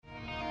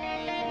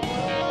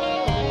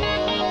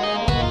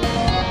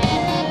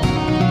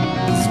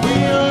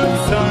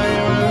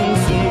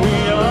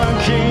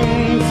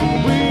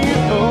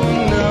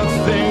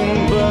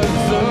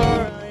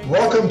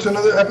to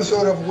another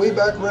episode of Way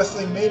Back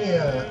Wrestling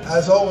Mania.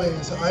 As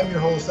always, I'm your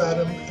host,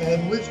 Adam,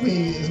 and with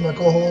me is my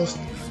co-host,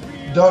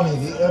 Donnie,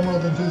 the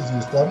Emerald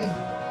Enthusiast. Donnie?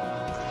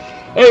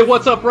 Hey,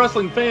 what's up,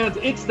 wrestling fans?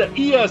 It's the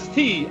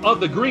EST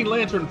of the Green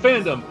Lantern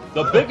fandom,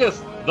 the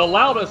biggest, the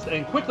loudest,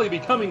 and quickly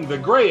becoming the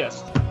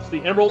grayest. It's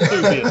the Emerald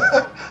Enthusiast.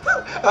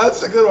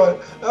 That's a good one.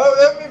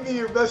 Oh, that may be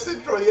your best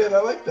intro yet.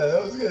 I like that.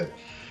 That was good.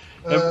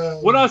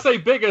 When I say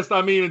biggest,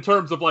 I mean in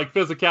terms of like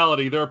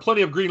physicality. There are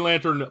plenty of Green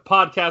Lantern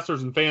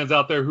podcasters and fans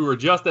out there who are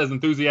just as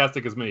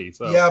enthusiastic as me.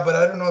 So. Yeah, but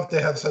I don't know if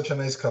they have such a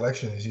nice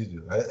collection as you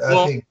do. I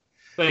think.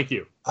 Thank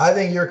you. I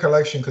think your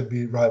collection could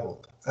be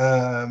rivaled.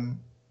 And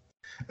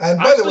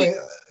by the way,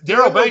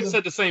 Daryl Banks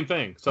said the same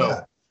thing. So.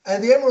 Yeah.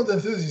 And the Emerald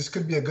Enthusiast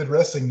could be a good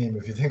wrestling name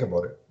if you think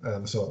about it.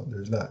 So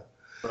there's that.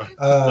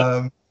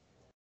 Right.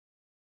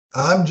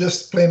 I'm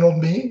just plain old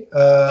me.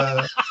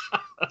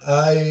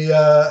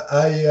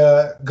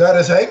 I got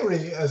as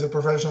angry as a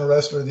professional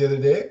wrestler the other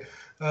day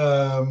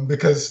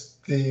because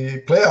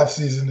the playoff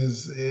season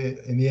is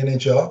in the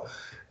NHL,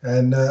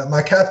 and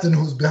my captain,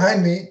 who's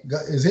behind me,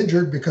 is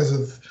injured because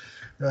of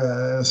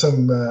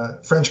some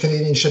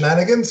French-Canadian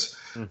shenanigans.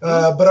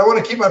 Mm-hmm. But I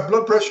want to keep my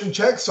blood pressure in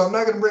check, so I'm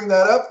not going to bring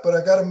that up. But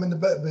I got him in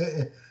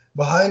the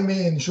behind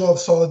me and show of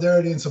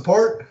solidarity and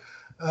support,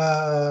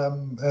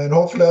 and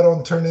hopefully I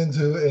don't turn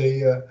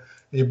into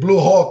a Blue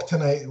Hulk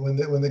tonight when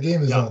the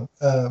game is on.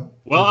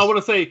 Well, I want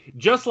to say,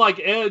 just like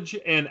Edge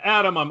and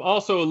Adam, I'm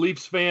also a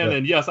Leafs fan,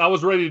 and yes, I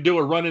was ready to do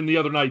a run-in the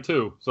other night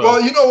too. So.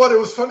 Well, you know what? It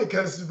was funny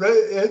because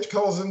Edge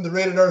calls him the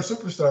Rated R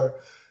Superstar.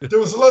 There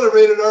was a lot of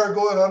Rated R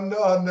going on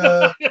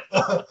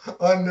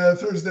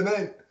Thursday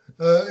night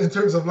in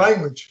terms of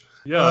language.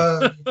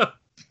 Yeah.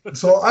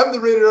 So I'm the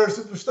Rated R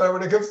Superstar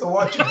when it comes to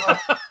watching.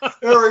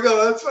 There we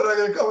go. That's what I'm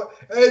going to call it.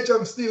 Edge,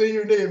 I'm stealing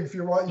your name if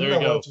you're not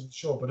watching the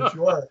show, but if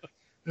you are,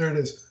 there it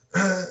is.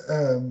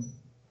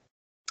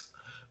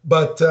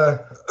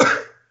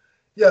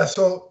 Yeah,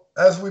 so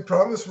as we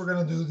promised, we're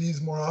going to do these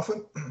more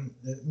often,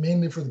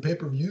 mainly for the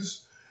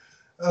pay-per-views.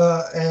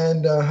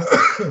 I'm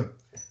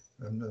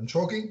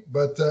choking,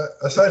 but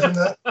aside from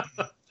that,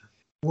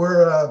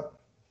 we're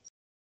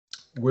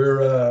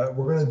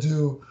going to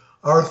do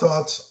our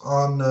thoughts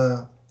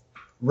on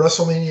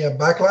WrestleMania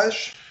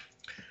Backlash,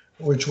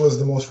 which was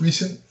the most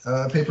recent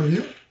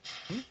pay-per-view.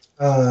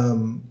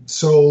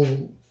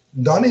 So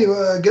Donnie,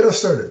 get us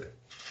started.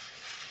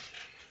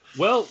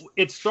 Well,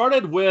 it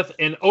started with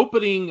an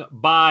opening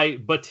by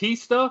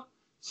Batista,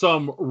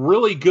 some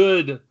really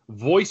good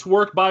voice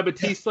work by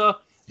Batista.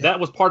 Yeah. That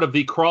was part of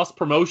the cross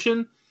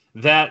promotion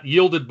that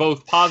yielded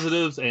both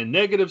positives and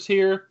negatives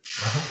here.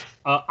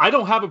 Uh-huh. I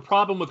don't have a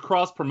problem with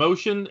cross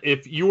promotion.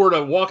 If you were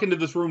to walk into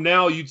this room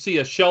now, you'd see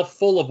a shelf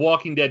full of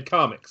Walking Dead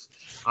comics.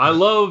 I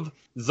love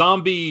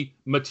zombie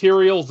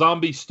material,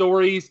 zombie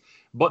stories,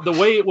 but the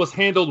way it was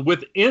handled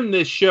within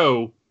this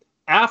show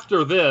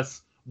after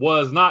this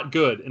was not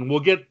good, and we'll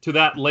get to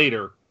that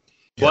later.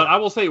 Yeah. But I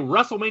will say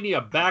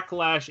WrestleMania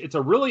Backlash, it's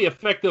a really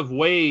effective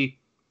way,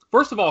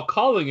 first of all,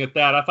 calling it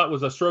that I thought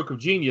was a stroke of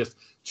genius,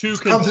 to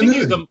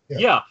continue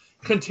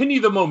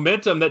continue the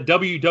momentum that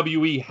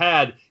WWE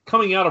had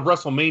coming out of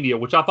WrestleMania,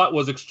 which I thought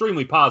was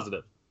extremely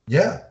positive.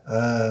 Yeah.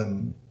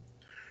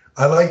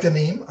 I like the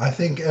name. I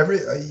think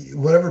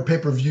whatever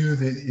pay-per-view,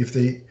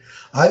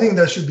 I think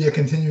that should be a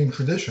continuing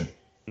tradition.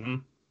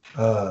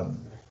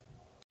 Mm-hmm.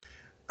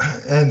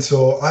 And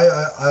so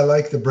I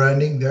like the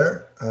branding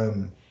there.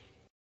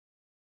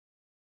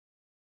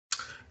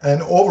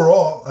 And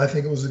overall, I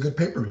think it was a good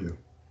pay-per-view.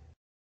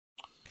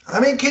 I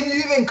mean, can you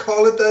even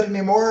call it that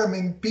anymore? I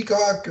mean,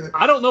 Peacock.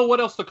 I don't know what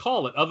else to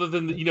call it other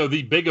than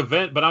the big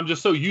event, but I'm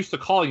just so used to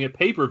calling it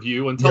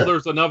pay-per-view until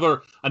there's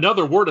another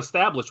word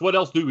established. What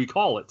else do we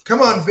call it?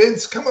 Come on,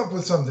 Vince, come up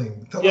with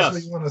something. Tell us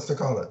what you want us to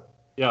call it.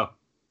 Yeah.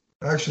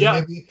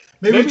 Actually,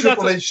 maybe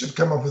Triple H should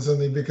come up with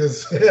something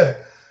because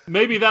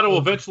maybe that'll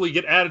eventually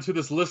get added to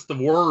this list of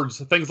words,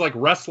 things like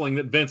wrestling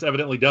that Vince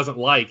evidently doesn't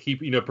like. He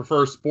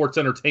prefers sports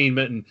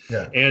entertainment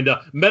and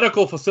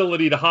medical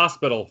facility to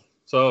hospital.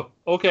 So,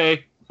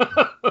 okay.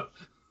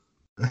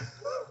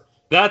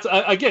 That's,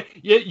 again,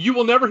 you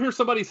will never hear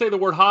somebody say the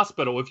word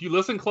hospital. If you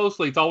listen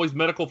closely, it's always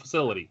medical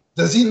facility.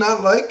 Does he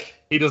not like?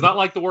 He does not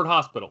like the word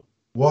hospital.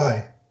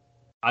 Why?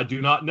 I do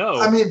not know.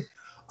 I mean,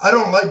 I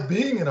don't like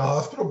being in a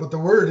hospital, but the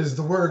word is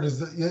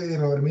you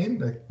know what I mean?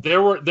 Like,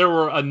 there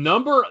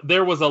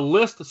was a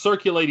list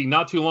circulating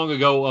not too long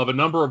ago of a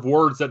number of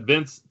words that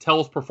Vince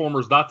tells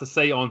performers not to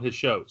say on his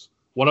shows.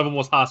 One of them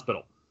was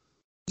hospital.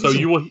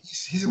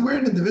 He's a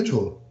weird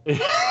individual.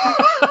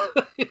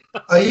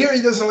 I hear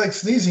he doesn't like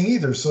sneezing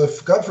either. So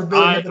if God forbid,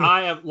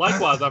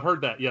 I've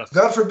heard that. Yes.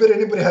 God forbid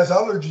anybody has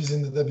allergies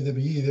in the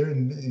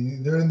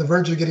WWE. They're in the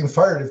verge of getting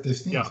fired if they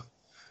sneeze.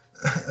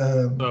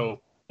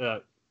 Yeah.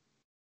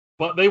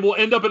 But they will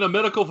end up in a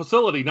medical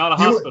facility, not a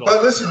hospital.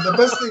 But listen, the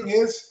best thing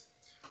is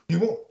he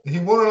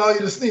won't allow you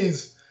to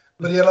sneeze,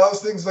 but he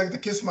allows things like the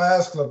Kiss My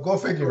Ass Club. Go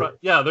figure. Right.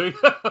 Yeah,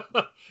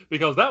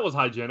 because that was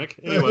hygienic.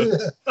 Anyway.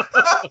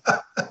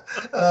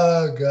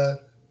 Oh God.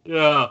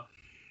 Yeah.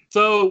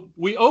 So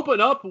we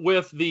open up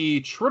with the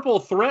triple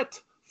threat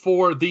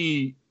for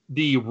the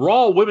the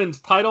Raw Women's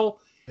title.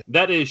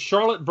 That is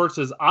Charlotte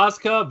versus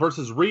Asuka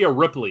versus Rhea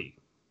Ripley.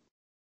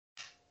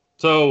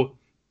 So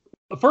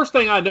the first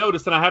thing I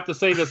noticed, and I have to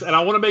say this, and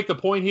I want to make the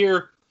point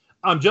here,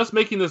 I'm just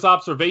making this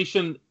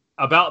observation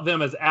about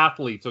them as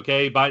athletes,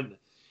 okay?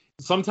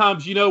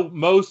 Sometimes,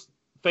 most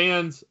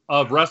fans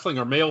of wrestling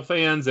are male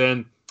fans,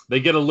 and they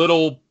get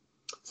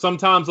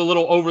sometimes a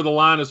little over the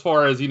line as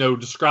far as,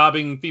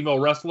 describing female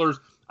wrestlers.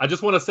 I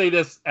just want to say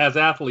this as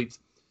athletes.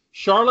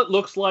 Charlotte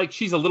looks like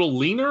she's a little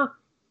leaner,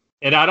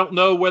 and I don't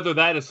know whether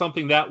that is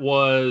something that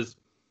was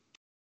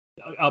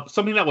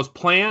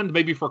planned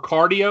maybe for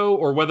cardio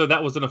or whether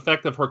that was an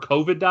effect of her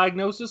COVID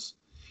diagnosis.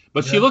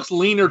 But she looks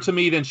leaner to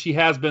me than she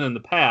has been in the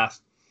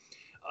past.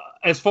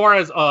 As far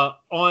as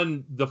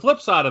on the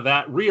flip side of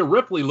that, Rhea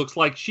Ripley looks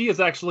like she has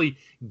actually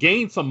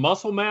gained some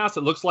muscle mass.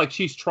 It looks like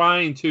she's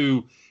trying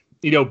to,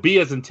 be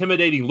as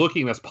intimidating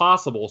looking as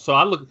possible. So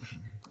I look,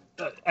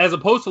 as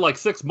opposed to like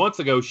 6 months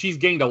ago, she's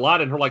gained a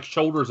lot in her like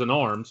shoulders and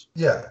arms.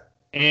 Yeah.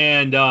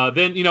 And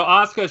then,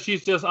 Asuka,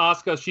 she's just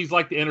Asuka. She's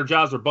like the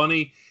Energizer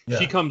Bunny. Yeah.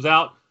 She comes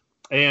out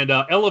and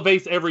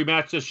elevates every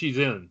match that she's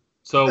in.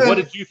 So what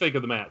did you think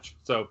of the match?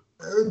 So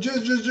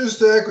just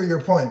to echo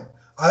your point,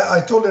 I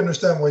totally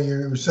understand why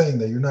you're saying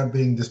that. You're not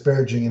being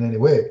disparaging in any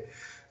way.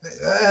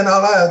 And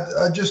I'll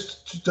add,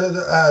 just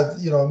to add,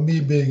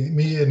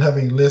 me and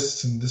having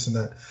lists and this and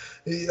that.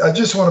 I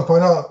just want to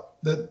point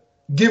out that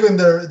given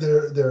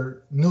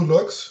their new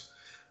looks,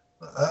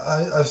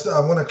 I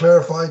want to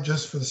clarify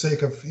just for the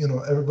sake of,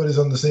 everybody's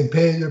on the same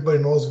page, everybody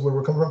knows where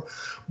we're coming from.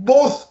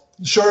 Both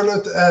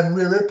Charlotte and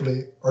Rhea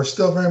Ripley are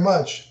still very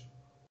much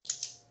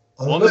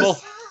on the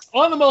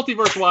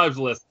Multiverse Wives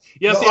list.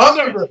 Yes,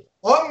 no,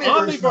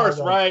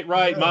 Omniverse, right.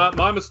 Yeah.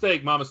 My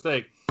mistake.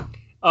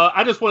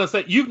 I just want to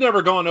say, you've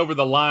never gone over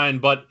the line,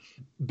 but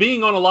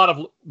being on a lot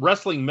of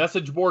wrestling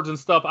message boards and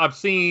stuff, I've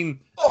seen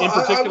in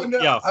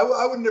particular.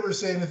 I would never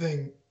say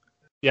anything.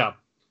 Yeah.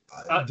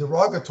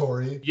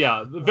 Derogatory.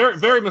 Yeah, very,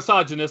 very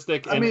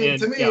misogynistic. To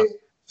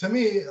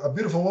me, a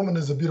beautiful woman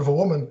is a beautiful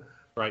woman.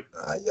 Right.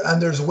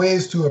 And there's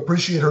ways to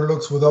appreciate her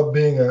looks without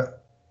being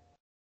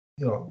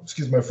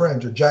excuse my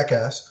French, a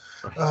jackass.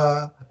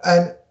 Right.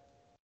 And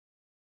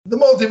the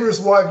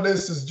Multiverse Wife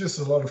list is just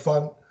a lot of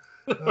fun.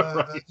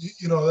 Right.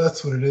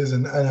 That's what it is.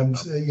 And I'm,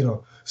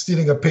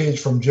 stealing a page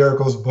from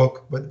Jericho's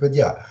book. But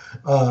yeah.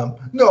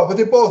 But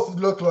they both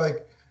look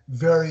like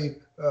very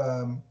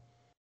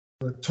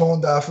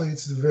toned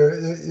athletes. They're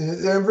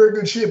in very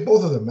good shape,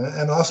 both of them,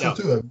 and Asuka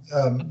too.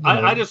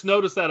 I just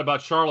noticed that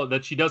about Charlotte,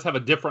 that she does have a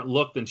different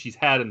look than she's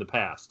had in the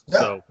past.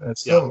 Yeah,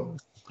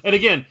 and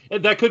again,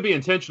 that could be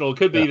intentional. It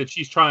could be that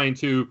she's trying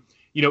to,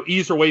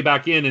 ease her way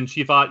back in, and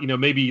she thought,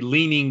 maybe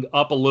leaning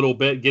up a little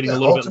bit, getting a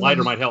little bit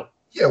lighter might help.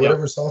 Yeah,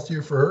 whatever's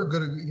healthier for her,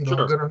 good,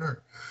 sure. Good on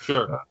her.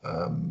 Sure.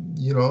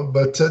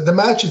 But the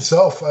match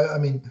itself, I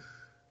mean,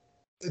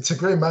 it's a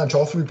great match.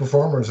 All three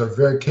performers are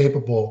very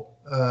capable.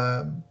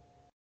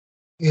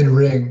 In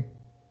ring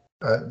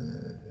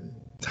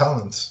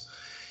talents.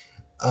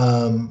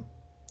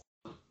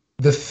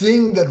 The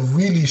thing that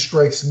really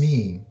strikes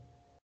me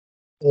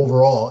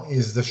overall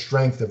is the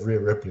strength of Rhea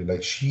Ripley.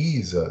 Like,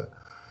 she's a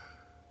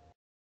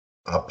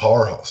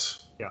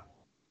powerhouse. Yeah.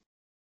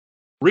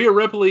 Rhea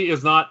Ripley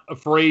is not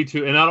afraid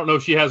to, and I don't know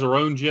if she has her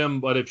own gym,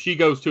 but if she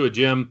goes to a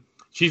gym,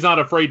 she's not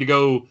afraid to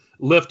go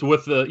lift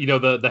with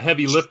the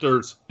heavy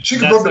lifters. She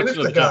can probably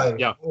lift the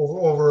guy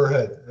over her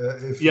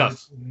head.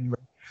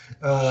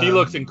 She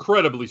looks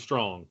incredibly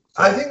strong.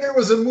 So. I think there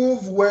was a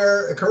move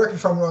where, correct me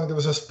if I'm wrong, there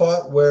was a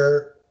spot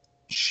where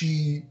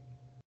she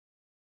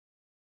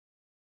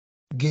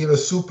gave a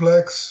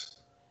suplex.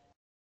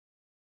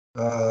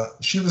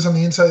 She was on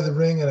the inside of the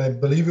ring, and I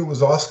believe it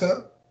was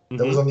Asuka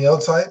that was on the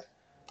outside.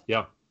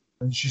 Yeah.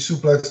 And she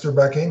suplexed her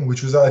back in,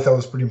 which I thought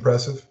was pretty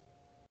impressive.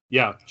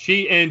 Yeah,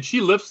 she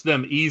lifts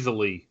them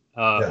easily.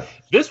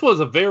 This was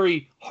a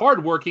very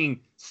hardworking,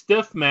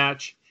 stiff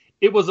match.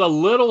 It was a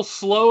little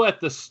slow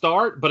at the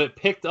start, but it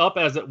picked up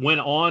as it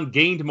went on,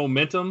 gained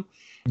momentum.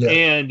 Yeah.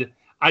 And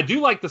I do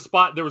like the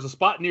spot. There was a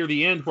spot near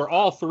the end where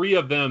all three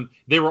of them,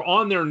 they were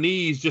on their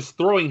knees just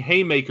throwing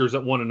haymakers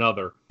at one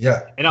another.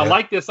 Yeah. And I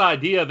like this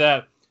idea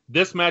that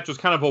this match was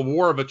kind of a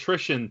war of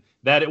attrition,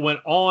 that it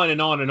went on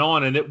and on and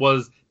on, and it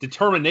was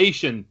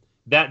determination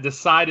that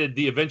decided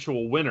the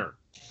eventual winner.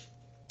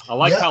 I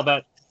like how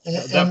that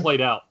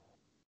played out.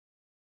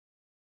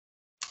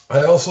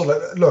 I also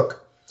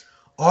look.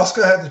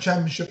 Asuka had the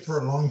championship for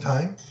a long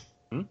time.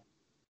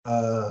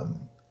 Mm-hmm.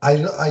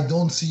 I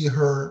don't see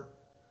her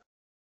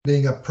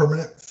being a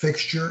permanent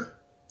fixture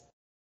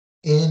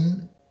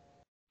in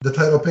the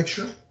title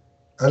picture,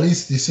 at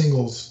least the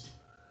singles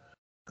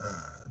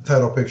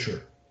title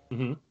picture.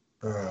 Mm-hmm.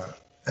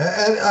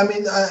 And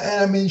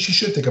I mean, she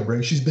should take a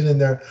break. She's been in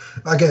there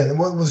again.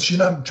 Was she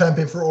not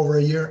champion for over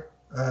a year?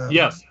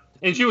 Yes.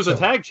 And she was a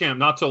tag champ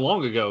not so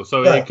long ago,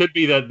 so it could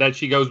be that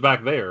she goes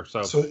back there.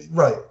 So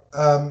right.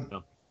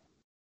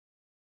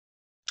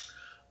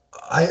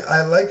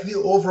 I like the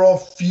overall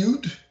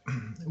feud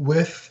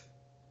with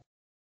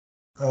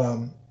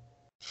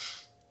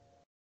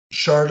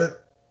Charlotte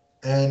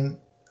and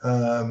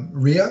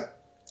Rhea.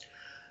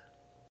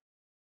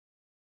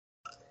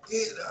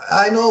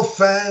 I know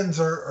fans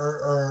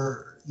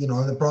are in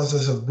the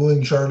process of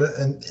booing Charlotte,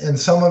 and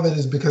some of it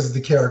is because of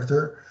the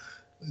character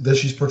that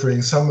she's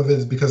portraying. Some of it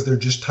is because they're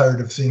just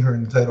tired of seeing her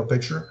in the title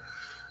picture.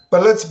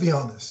 But let's be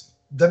honest,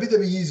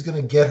 WWE is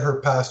going to get her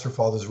past her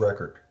father's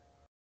record.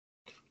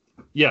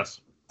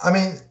 Yes. I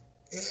mean,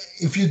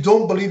 if you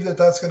don't believe that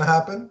that's going to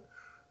happen,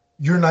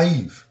 you're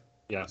naive.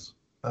 Yes.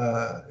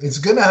 It's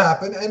going to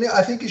happen, and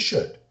I think it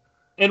should.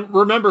 And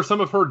remember, some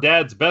of her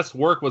dad's best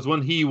work was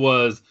when he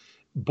was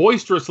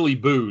boisterously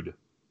booed.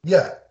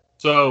 Yeah.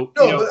 So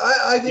no, but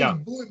I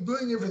think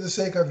booing her for the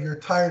sake of you're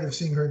tired of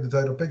seeing her in the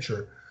title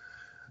picture.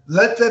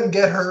 Let them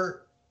get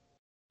her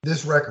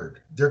this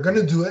record. They're going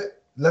to do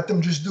it. Let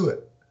them just do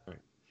it. Right.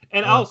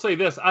 And I'll say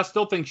this: I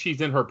still think she's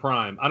in her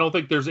prime. I don't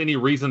think there's any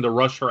reason to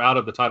rush her out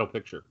of the title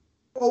picture.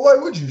 Well, why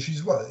would you?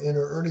 She's what, in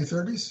her early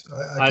 30s?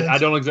 I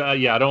don't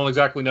exactly. Yeah, I don't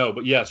exactly know,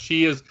 but yes,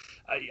 she is.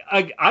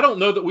 I don't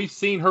know that we've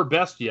seen her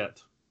best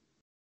yet.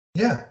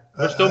 Yeah.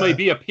 There still may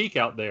be a peak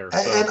out there. So.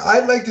 And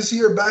I'd like to see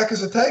her back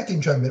as a tag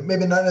team champion.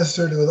 Maybe not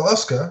necessarily with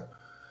Asuka,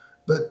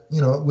 but,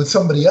 with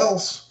somebody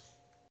else.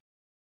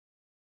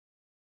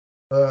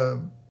 I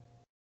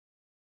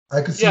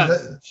could see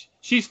that.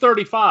 She's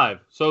 35,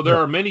 so there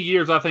are many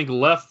years, I think,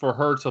 left for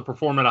her to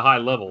perform at a high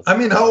level. I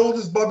mean, how old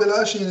is Bobby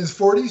Lashley? In his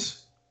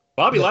 40s?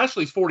 Bobby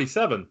Lashley's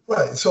 47.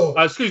 Right, so...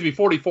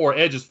 44.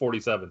 Edge is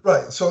 47.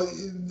 Right, so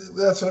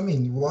that's what I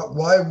mean.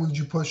 Why would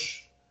you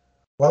push...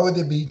 Why would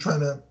they be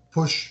trying to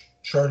push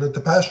Charlotte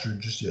to pasture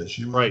just yet?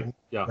 Right,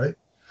 yeah. Right?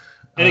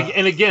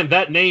 And again,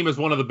 that name is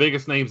one of the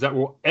biggest names that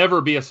will ever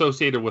be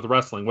associated with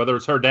wrestling, whether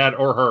it's her dad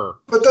or her.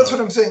 But that's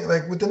what I'm saying.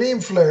 Like, with the name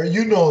Flair,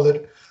 you know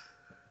that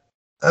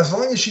as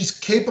long as she's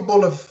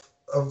capable of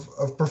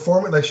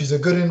performing, like she's a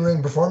good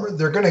in-ring performer,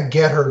 they're going to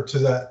get her to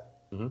that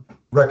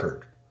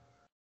record.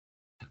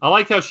 I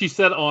like how she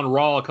said on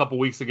Raw a couple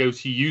weeks ago,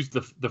 she used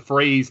the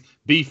phrase,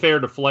 be fair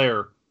to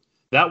Flair.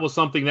 That was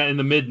something that in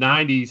the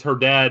mid-90s, her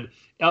dad,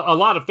 a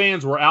lot of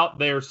fans were out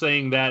there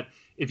saying that,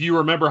 if you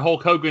remember,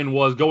 Hulk Hogan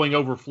was going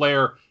over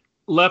Flair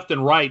left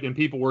and right, and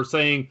people were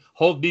saying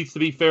Hulk needs to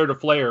be fair to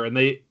Flair, and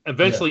they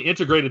eventually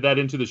integrated that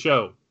into the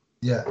show.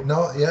 Yeah,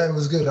 it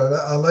was good.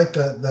 I like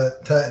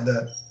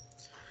that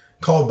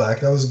callback.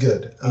 That was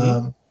good.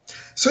 Mm-hmm.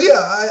 So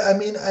yeah, I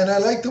mean, and I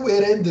like the way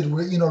it ended.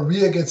 Where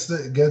Rhea gets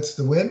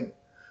the win.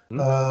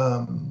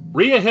 Mm-hmm.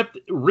 Rhea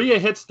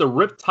hits the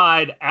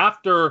Riptide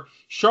after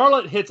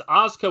Charlotte hits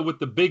Asuka with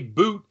the big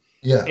boot.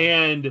 Yeah,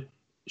 and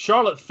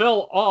Charlotte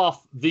fell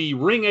off the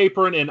ring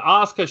apron, and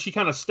Asuka, she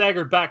kind of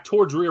staggered back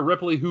towards Rhea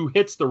Ripley, who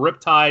hits the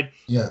Riptide.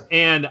 Yeah.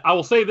 And I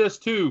will say this,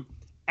 too.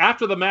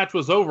 After the match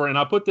was over, and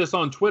I put this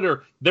on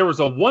Twitter, there was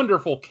a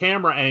wonderful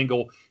camera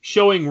angle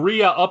showing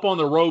Rhea up on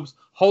the ropes,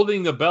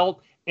 holding the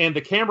belt, and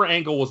the camera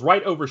angle was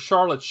right over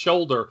Charlotte's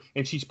shoulder,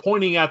 and she's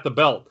pointing at the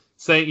belt,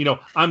 saying,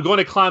 I'm going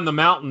to climb the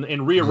mountain,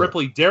 and Rhea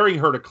Ripley daring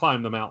her to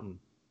climb the mountain.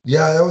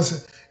 Yeah,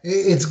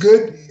 it's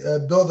good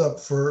build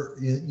up for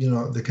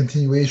the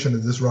continuation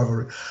of this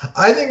rivalry.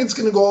 I think it's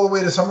going to go all the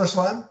way to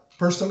SummerSlam,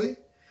 personally.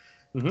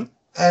 Mm-hmm.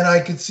 And I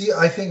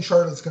think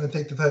Charlotte's going to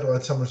take the title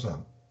at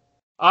SummerSlam.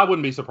 I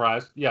wouldn't be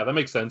surprised. Yeah, that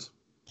makes sense.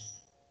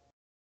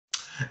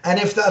 And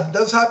if that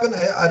does happen,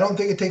 I don't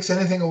think it takes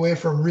anything away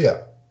from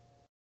Rhea.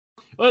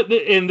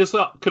 And this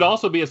could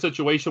also be a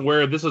situation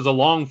where this is a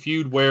long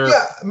feud where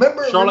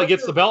Charlotte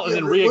gets the belt and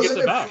then Rhea gets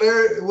it back.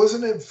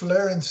 Wasn't it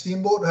Flair and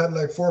Steamboat had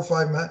like 4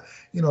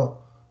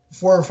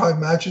 or 5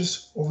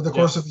 matches over the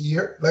course of a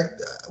year? Like,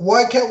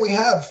 why can't we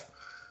have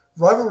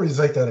rivalries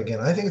like that again?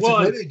 I think it's a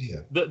great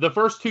idea. The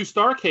first 2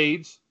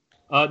 Starcades,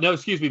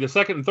 the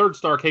second and third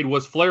Starcade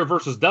was Flair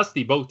versus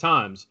Dusty both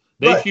times.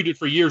 They feuded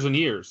for years and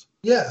years.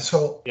 Yeah,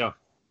 so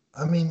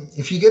I mean,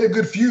 if you get a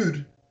good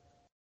feud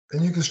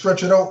and you can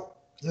stretch it out,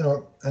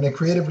 and it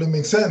creatively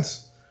makes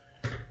sense,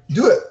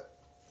 do it.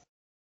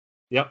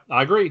 Yep,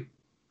 I agree.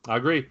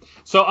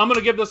 So I'm going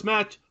to give this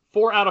match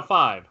 4 out of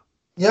 5.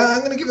 Yeah, I'm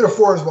going to give it a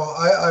 4 as well.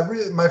 I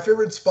really, my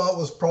favorite spot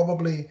was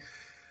probably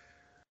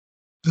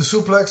the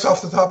suplex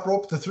off the top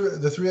rope. The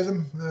three of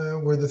them,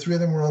 where the 3 of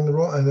them were on the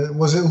rope. And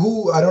was it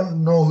who? I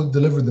don't know who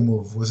delivered the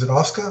move. Was it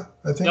Asuka?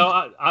 I think. No,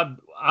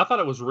 I thought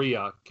it was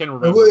Rhea. Can't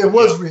remember. It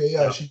was Rhea.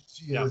 Yeah, she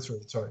that's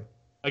right. Sorry.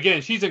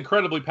 Again, she's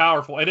incredibly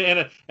powerful, and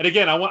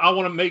again, I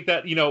want to make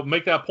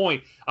that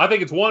point. I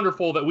think it's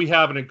wonderful that we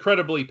have an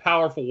incredibly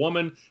powerful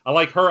woman. I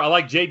like her. I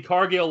like Jade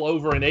Cargill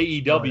over in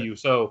AEW. Right.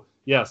 So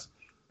yes,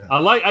 I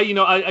like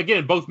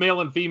again, both male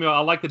and female.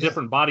 I like the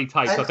different body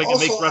types. And I think it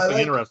makes wrestling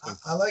interesting.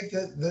 I like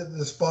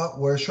the spot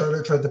where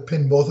Charlotte tried to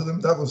pin both of them.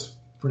 That was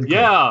pretty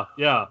cool.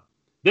 Yeah.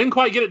 Didn't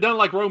quite get it done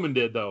like Roman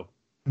did though.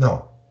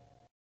 No.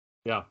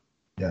 Yeah.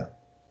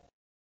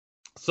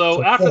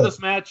 So after this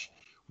match,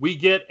 we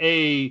get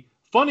a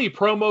funny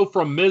promo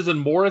from Miz and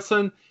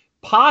Morrison,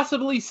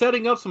 possibly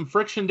setting up some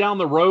friction down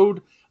the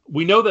road.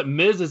 We know that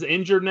Miz is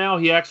injured now.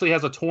 He actually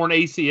has a torn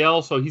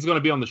ACL, so he's going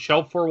to be on the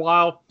shelf for a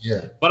while.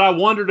 Yeah. But I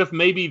wondered if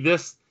maybe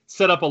this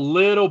set up a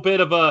little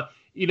bit of a,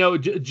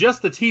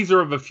 just the teaser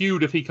of a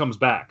feud if he comes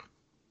back.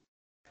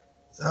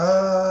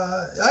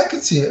 I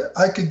could see it.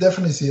 I could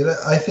definitely see it.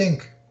 I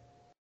think.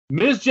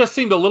 Miz just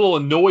seemed a little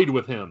annoyed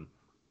with him.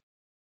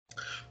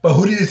 But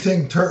who do you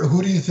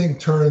think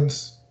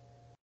turns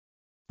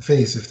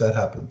face if that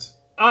happens?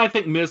 I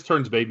think Miz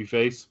turns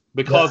babyface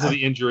because of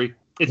the injury.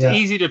 It's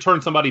easy to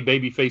turn somebody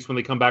babyface when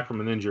they come back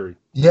from an injury.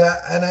 Yeah,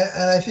 and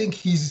I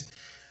think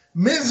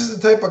Miz is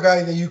the type of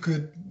guy that you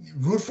could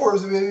root for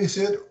as a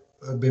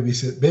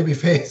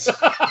babyface,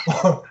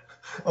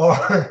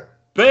 or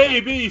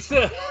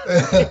babysit,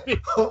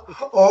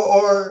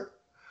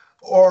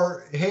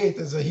 or hate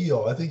as a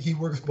heel. I think he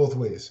works both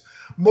ways.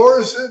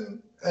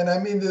 Morrison, and I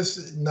mean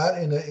this not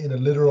in a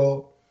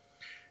literal,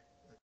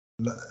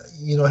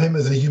 him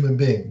as a human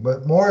being,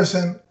 but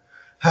Morrison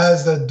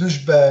has that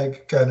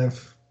douchebag kind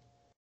of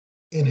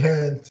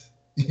inherent,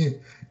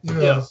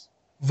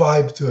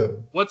 vibe to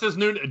him. What's his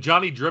new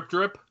Johnny Drip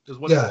Drip? Is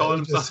what he's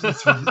calling himself.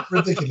 It's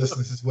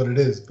ridiculousness is what it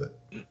is. But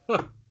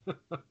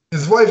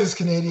his wife is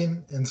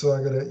Canadian, and so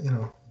I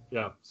gotta,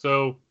 Yeah.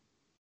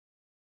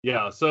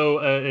 So,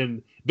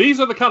 and these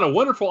are the kind of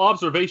wonderful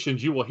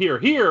observations you will hear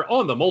here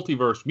on the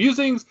Multiverse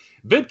Musings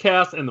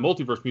vidcast and the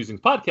Multiverse Musings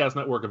podcast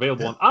network,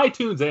 available on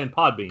iTunes and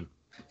Podbean.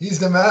 He's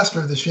the master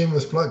of the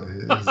shameless plug.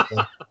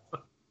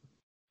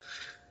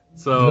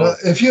 So,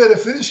 if you had a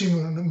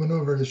finishing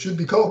maneuver, it should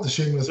be called the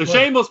shameless plug. The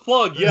shameless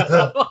plug,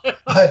 yeah.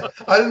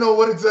 I don't know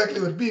what exactly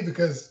it would be,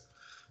 because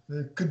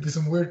there could be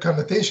some weird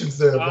connotations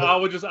there. I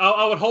would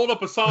hold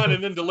up a sign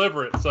and then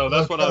deliver it. So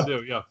that's what I'll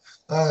do. Yeah.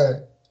 All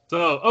right.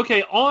 So,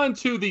 okay, on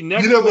to the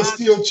next. You'd have a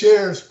steel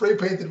chair spray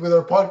painted with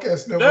our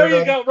podcast number. There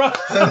you go, right.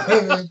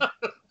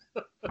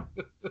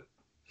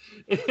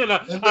 and then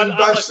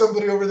bash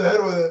somebody over the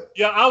head with it.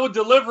 Yeah, I would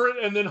deliver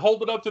it and then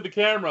hold it up to the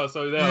camera.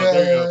 So there you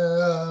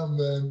go. Yeah,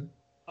 man.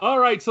 All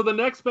right, so the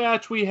next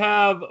match we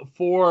have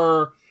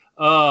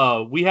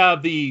we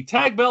have the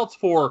tag belts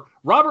for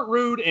Robert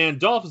Roode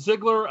and Dolph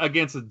Ziggler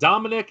against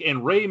Dominic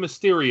and Rey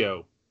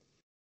Mysterio.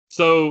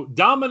 So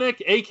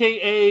Dominic,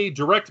 a.k.a.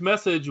 Direct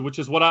Message, which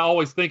is what I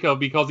always think of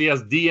because he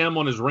has DM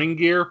on his ring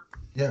gear.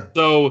 Yeah.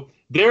 So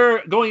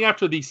they're going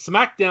after the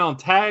SmackDown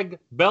tag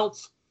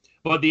belts,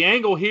 but the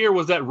angle here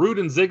was that Roode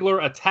and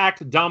Ziggler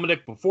attacked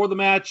Dominic before the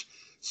match.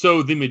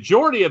 So the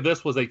majority of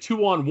this was a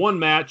 2-on-1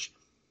 match,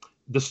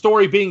 the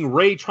story being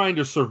Rey trying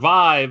to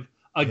survive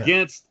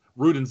against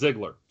Roode and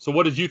Ziggler. So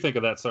what did you think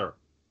of that, sir?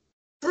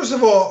 First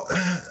of all,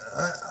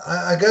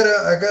 I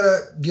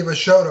gotta give a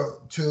shout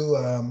out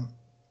to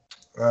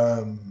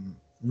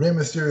Rey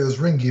Mysterio's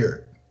ring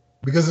gear,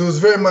 because it was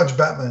very much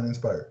Batman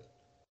inspired.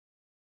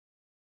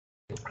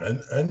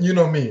 And you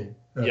know me.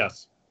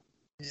 Yes.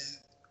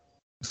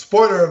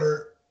 Spoiler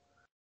alert.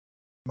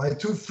 My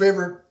two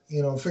favorite,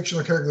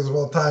 fictional characters of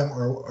all time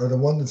are the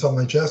one that's on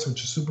my chest,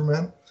 which is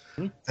Superman,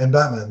 and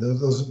Batman.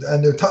 Those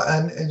and they're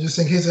and just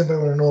in case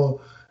anybody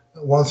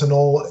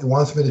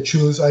wants me to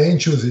choose, I ain't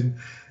choosing.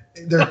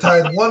 They're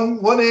tied one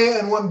A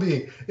and one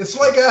B. It's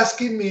like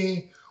asking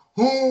me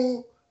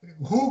who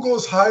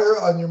goes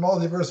higher on your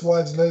Multiverse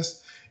Wives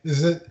list.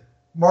 Is it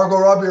Margot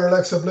Robbie or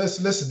Alexa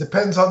Bliss? Listen,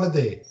 depends on the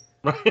day.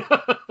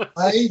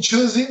 I ain't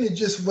choosing. It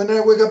just, when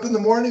I wake up in the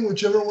morning,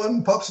 whichever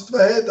one pops into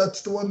my head,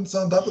 that's the one that's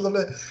on top of the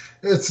list.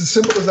 It's as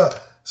simple as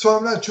that. So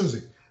I'm not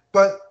choosing.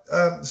 But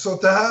so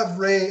to have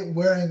Rey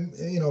wearing,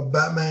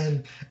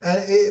 Batman,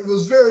 and it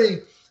was very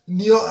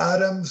Neil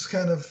Adams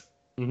kind of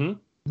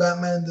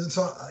Batman.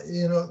 So,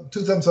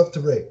 two thumbs up to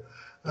Rey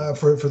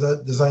for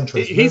that design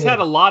choice. He's had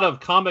a lot of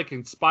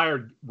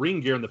comic-inspired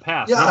ring gear in the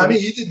past. Yeah, I mean,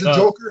 he did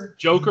the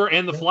Joker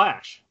and the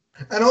Flash.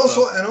 And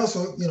also,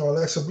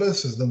 Alexa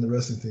Bliss has done the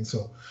wrestling thing.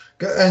 So,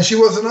 and she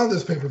wasn't on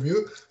this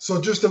pay-per-view.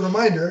 So just a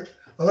reminder,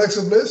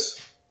 Alexa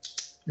Bliss,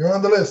 you're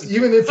on the list.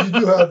 Even if you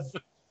do have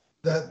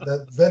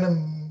that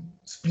venom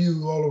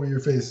spew all over your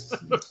face.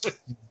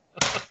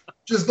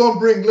 Just don't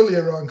bring Lily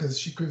around because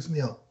she creeps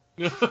me out.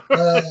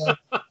 That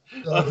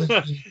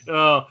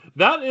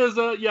is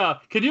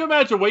Can you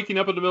imagine waking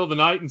up in the middle of the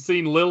night and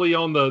seeing Lily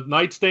on the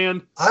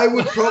nightstand? I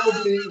would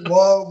probably,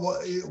 while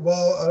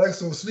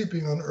Alexa was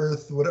sleeping on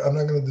Earth, I'm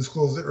not going to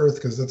disclose the Earth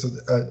because that's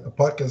a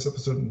podcast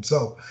episode in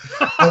itself.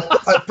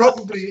 I'd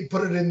probably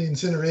put it in the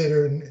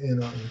incinerator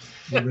and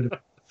get rid of it.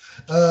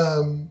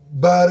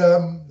 But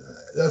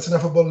that's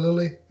enough about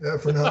Lily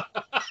for now.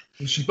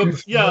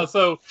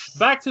 So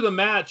back to the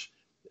match.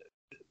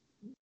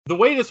 The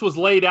way this was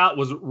laid out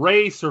was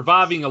Rey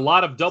surviving a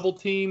lot of double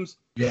teams,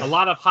 a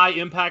lot of high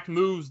impact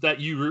moves that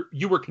you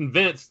were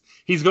convinced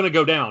he's going to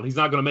go down. He's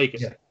not going to make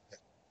it. Yeah.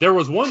 There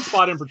was one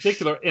spot in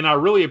particular, and I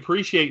really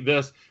appreciate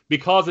this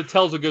because it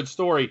tells a good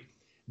story.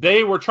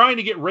 They were trying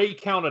to get Rey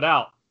counted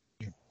out,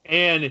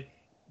 and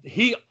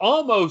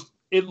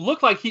it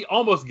looked like he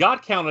almost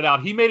got counted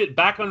out. He made it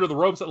back under the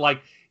ropes at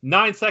like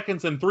 9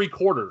 seconds and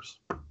 3/4.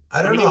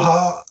 I don't know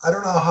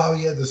how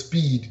he had the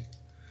speed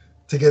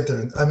to get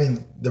there. I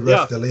mean, the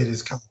ref delayed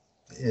his count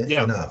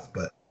enough,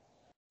 but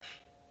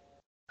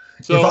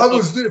so if I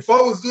was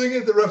doing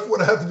it, the ref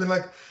would have to be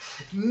like,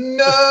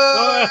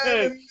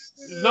 nine.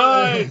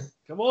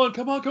 Come on.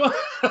 He's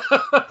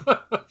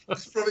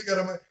probably got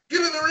him like, get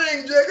in the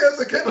ring,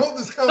 jackass. I can't hold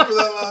this count for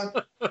that long.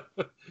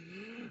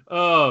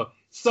 So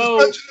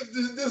suspension of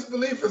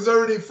disbelief is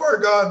already far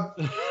gone.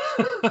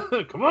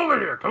 Come over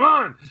here, come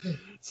on.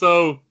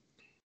 So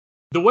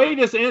the way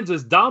this ends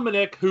is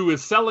Dominic, who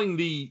is selling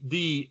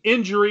the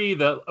injury,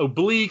 the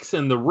obliques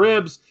and the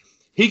ribs,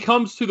 he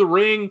comes to the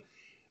ring.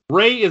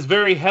 Ray is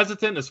very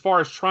hesitant as far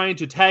as trying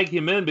to tag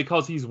him in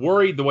because he's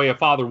worried the way a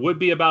father would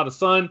be about a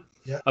son.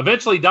 Yeah.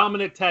 Eventually,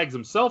 Dominic tags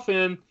himself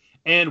in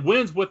and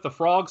wins with the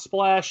frog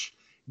splash.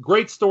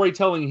 Great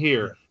storytelling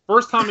here. Yeah.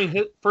 First time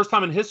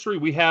in history,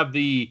 we have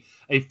a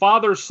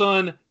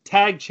father-son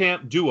tag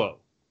champ duo.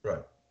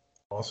 Right.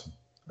 Awesome.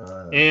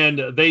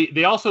 And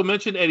they also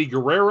mentioned Eddie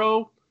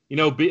Guerrero.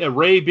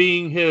 Ray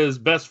being his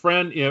best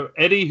friend.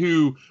 Eddie,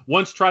 who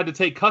once tried to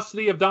take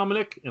custody of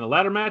Dominic in a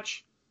ladder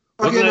match.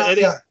 Wasn't that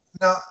Eddie? Yeah.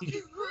 Now,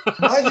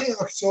 my thing.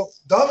 So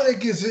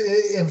Dominic is,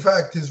 in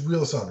fact, his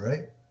real son,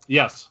 right?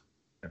 Yes.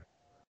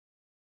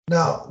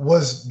 Now,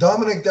 was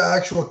Dominic the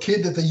actual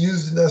kid that they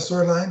used in that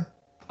storyline?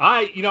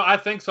 I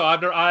think so.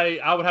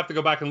 I would have to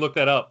go back and look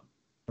that up.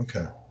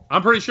 Okay.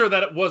 I'm pretty sure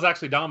that it was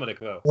actually Dominic,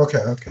 though.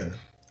 Okay.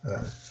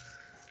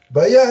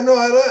 But yeah, no,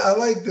 I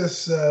like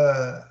this.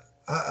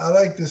 I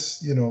like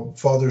this,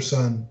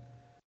 father-son,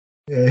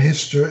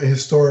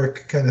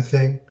 historic kind of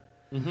thing.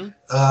 Mm-hmm.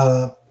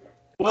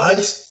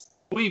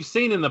 We've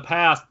seen in the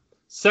past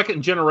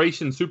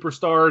second-generation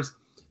superstars.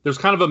 There's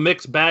kind of a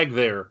mixed bag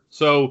there.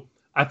 So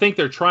I think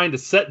they're trying to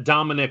set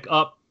Dominic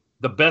up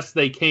the best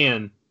they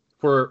can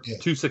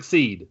to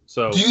succeed.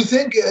 So, do you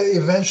think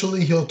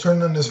eventually he'll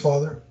turn on his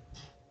father?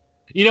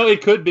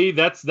 It could be.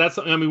 That's.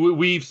 I mean,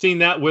 we've seen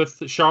that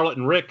with Charlotte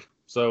and Rick.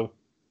 So,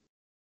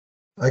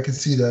 I could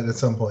see that at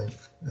some point.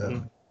 Yeah.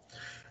 Mm-hmm.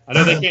 I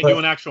know they can't do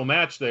an actual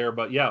match there,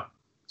 but yeah,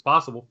 it's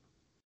possible.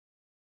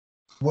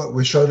 What,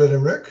 with Charlotte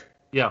and Rick?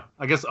 Yeah,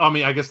 I guess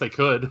they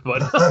could,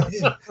 but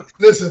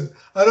listen,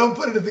 I don't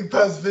put anything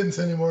past Vince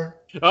anymore.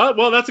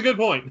 Well, that's a good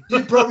point.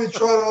 He probably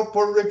trot out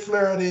poor Ric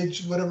Flair at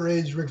whatever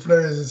age Ric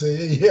Flair is, and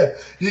say, "Yeah,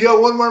 you got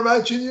one more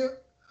match in you."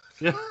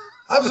 Yeah,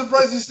 I'm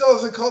surprised he still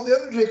hasn't called the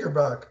Undertaker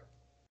back.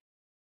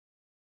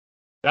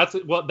 That's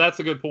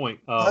a good point.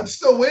 I'm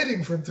still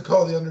waiting for him to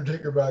call the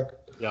Undertaker back.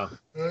 Yeah,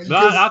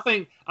 I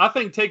think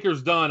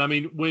Taker's done. I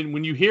mean,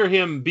 when you hear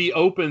him be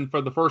open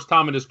for the first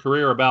time in his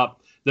career about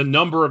the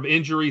number of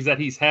injuries that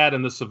he's had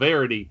and the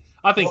severity,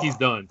 I think he's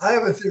done. I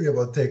have a theory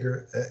about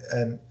Taker,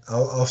 and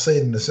I'll say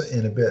it in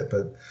a bit.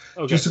 But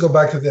just to go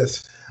back to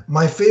this,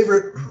 my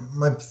favorite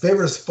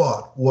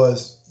spot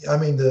was,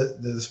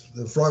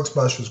 the frog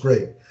splash was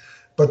great,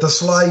 but the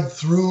slide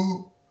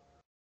through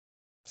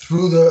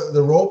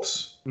the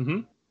ropes.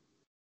 Mm-hmm.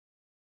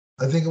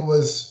 I think it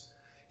was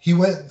he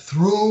went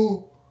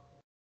through.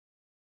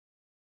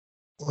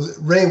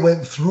 Ray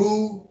went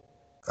through.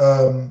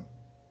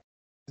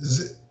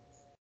 Was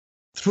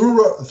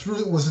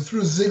it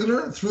through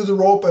Ziggler, through the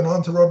rope and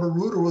onto Robert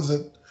Roode, or was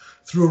it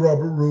through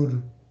Robert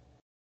Roode?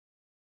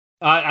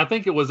 I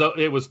think it was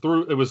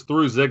through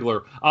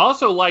Ziggler. I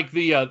also like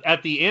the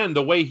at the end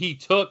the way he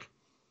took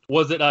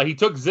he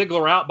took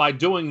Ziggler out by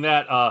doing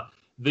that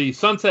the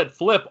sunset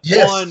flip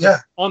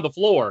on the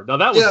floor. Now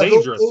that was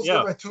dangerous. Those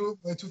were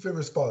my two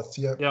favorite spots.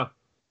 Yeah.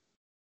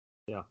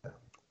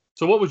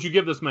 So what would you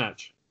give this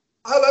match?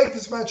 I like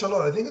this match a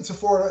lot. I think it's a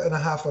 4.5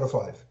 out of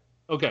 5.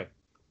 Okay.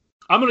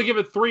 I'm going to give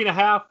it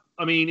 3.5.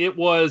 I mean, it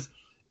was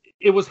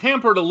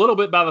hampered a little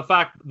bit by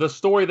the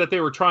story that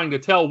they were trying to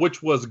tell,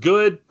 which was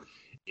good.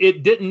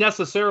 It didn't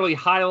necessarily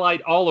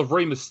highlight all of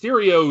Rey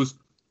Mysterio's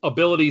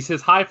abilities,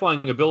 his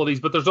high-flying abilities,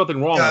 but there's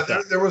nothing wrong with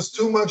that. There was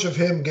too much of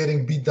him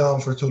getting beat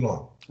down for too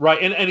long. Right,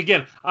 and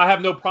again, I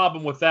have no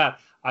problem with that.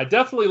 I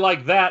definitely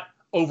like that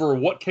over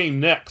what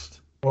came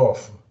next. Oh.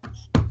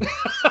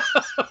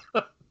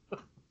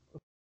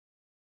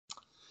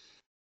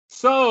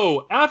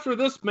 So, after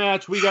this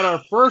match, we got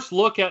our first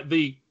look at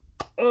the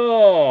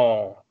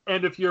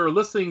and if you're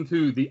listening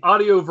to the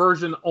audio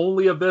version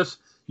only of this,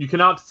 you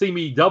cannot see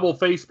me double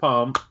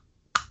facepalm.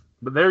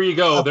 But there you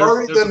go. I've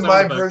already done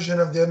my version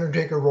of The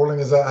Undertaker rolling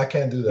as I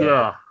can't do that.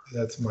 Yeah.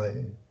 That's my...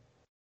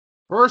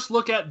 First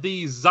look at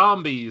the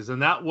zombies, and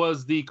that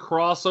was the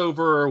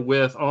crossover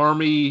with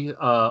Army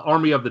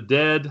of the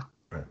Dead.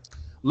 Right.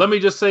 Let me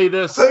just say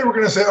this. I thought you were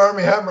going to say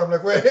Army Hammer. I'm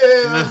like, wait,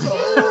 that's a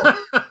whole...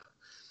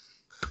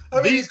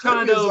 I mean, he's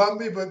kind of a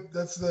zombie, but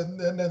that's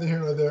neither here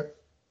nor there.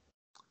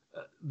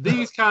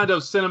 These kind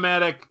of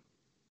cinematic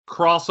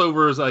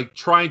crossovers, like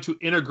trying to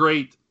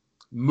integrate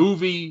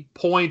movie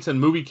points and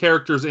movie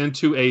characters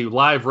into a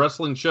live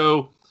wrestling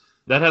show,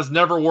 that has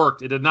never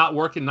worked. It did not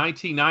work in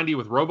 1990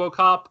 with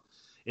RoboCop.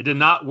 It did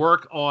not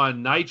work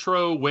on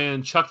Nitro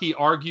when Chucky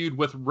argued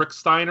with Rick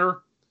Steiner,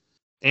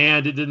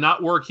 and it did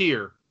not work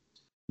here.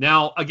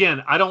 Now,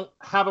 again, I don't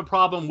have a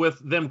problem with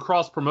them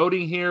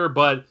cross-promoting here,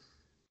 but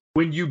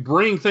when you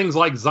bring things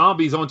like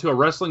zombies onto a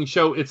wrestling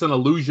show, it's an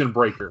illusion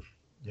breaker.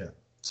 Yeah.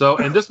 So,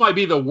 and this might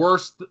be the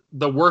worst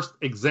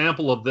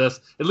example of this,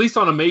 at least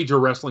on a major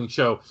wrestling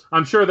show.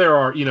 I'm sure there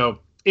are,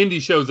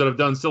 indie shows that have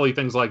done silly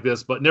things like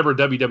this, but never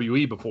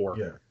WWE before.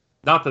 Yeah.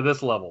 Not to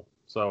this level.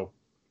 So.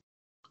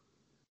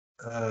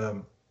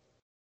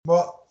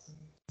 Well,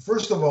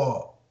 first of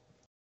all,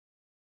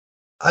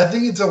 I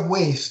think it's a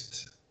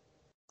waste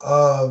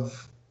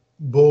of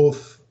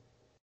both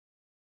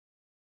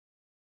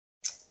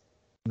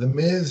The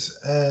Miz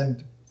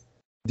and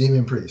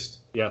Damian Priest.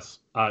 Yes.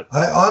 I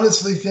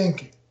honestly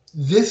think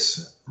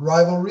this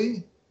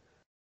rivalry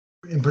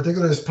in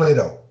particular is played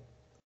out.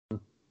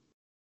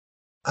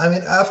 I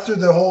mean, after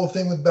the whole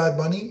thing with Bad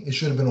Bunny, it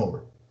should have been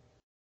over.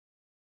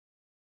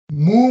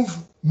 Move.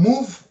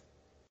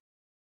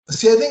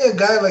 See, I think a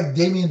guy like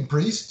Damian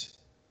Priest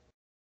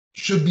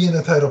should be in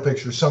a title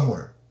picture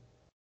somewhere.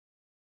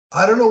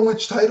 I don't know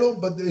which title,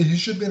 but he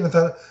should be in a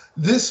title.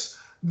 This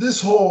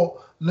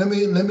whole let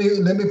me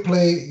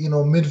play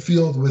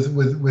midfield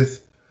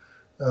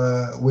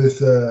with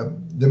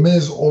The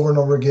Miz over and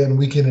over again,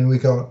 week in and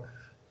week out.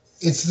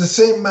 It's the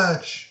same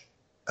match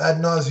ad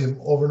nauseum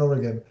over and over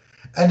again,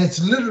 and it's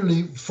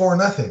literally for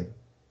nothing.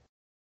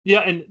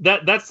 Yeah, and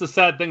that's the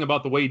sad thing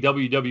about the way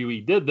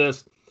WWE did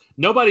this.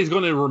 Nobody's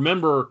going to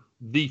remember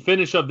the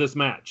finish of this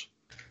match.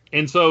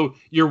 And so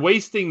you're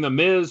wasting The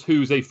Miz,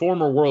 who's a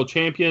former world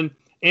champion,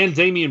 and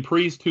Damian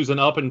Priest, who's an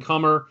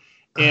up-and-comer,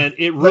 and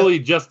it really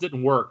just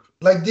didn't work.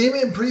 Like,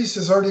 Damian Priest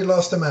has already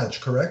lost a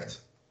match, correct?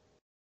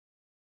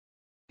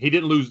 He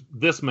didn't lose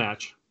this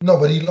match. No,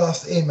 but he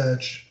lost a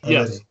match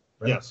already. Yes,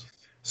 right? yes.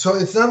 So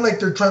it's not like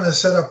they're trying to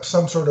set up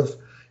some sort of,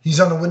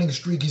 he's on a winning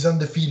streak, he's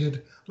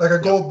undefeated, like a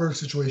Goldberg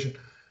situation.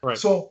 Right.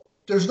 So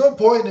there's no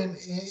point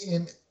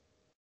in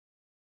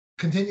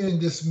continuing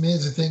this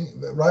Miz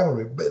thing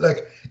rivalry. But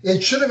like,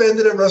 it should have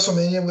ended at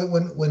WrestleMania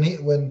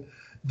when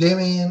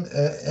Damian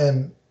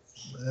and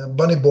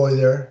Bunny Boy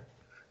there,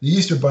 the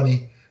Easter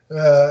Bunny,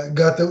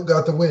 got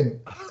the win,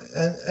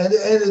 and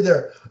it ended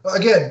there.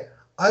 Again,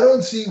 I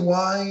don't see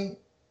why.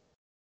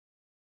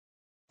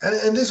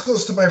 And this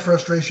goes to my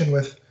frustration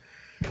with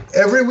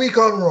every week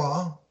on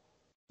Raw.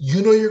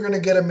 You're going to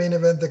get a main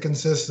event that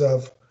consists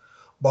of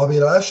Bobby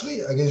Lashley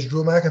against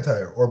Drew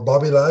McIntyre, or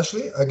Bobby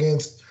Lashley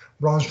against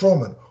Braun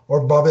Strowman,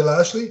 or Bobby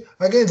Lashley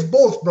against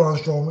both Braun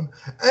Strowman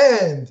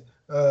and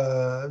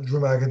Drew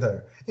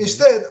McIntyre.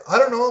 Instead, I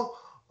don't know,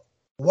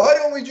 why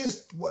don't we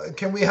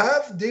can we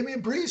have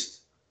Damian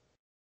Priest?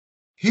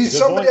 He's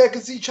somebody I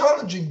can see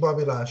challenging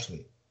Bobby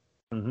Lashley.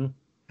 Mm-hmm.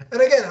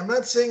 And again, I'm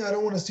not saying I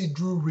don't want to see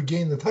Drew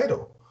regain the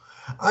title.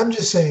 I'm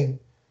just saying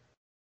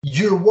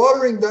you're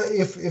watering that.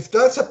 If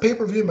that's a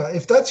pay-per-view match,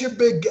 if that's your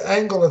big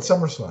angle at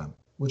SummerSlam,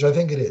 which I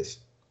think it is,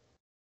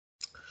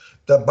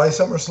 that by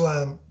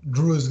SummerSlam,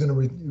 Drew is going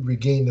to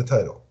regain the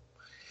title.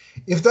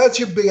 If that's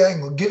your big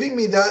angle, giving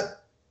me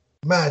that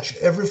match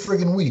every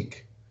friggin'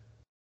 week,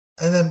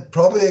 and then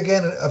probably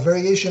again a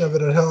variation of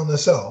it at Hell in a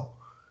Cell,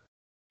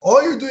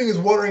 all you're doing is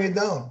watering it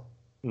down.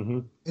 Mm-hmm.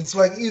 It's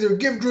like either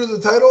give Drew the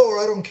title or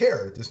I don't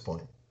care at this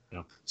point.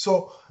 Yeah.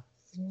 So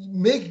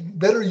make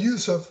better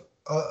use of,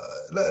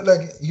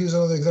 like, here's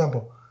another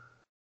example.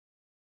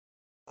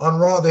 On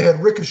Raw, they had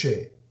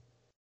Ricochet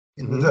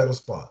in the title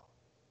spot.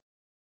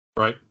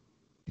 Right.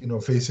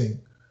 Facing.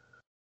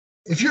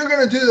 If you're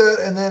going to do that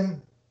and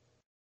then,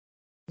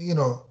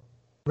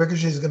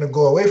 Ricochet is going to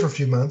go away for a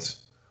few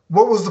months,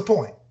 what was the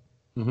point?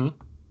 Mm-hmm.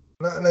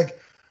 Like,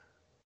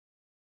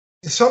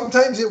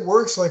 sometimes it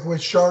works, like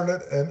with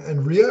Charlotte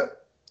and Rhea,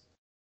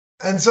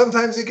 and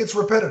sometimes it gets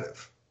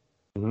repetitive.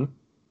 Mm-hmm.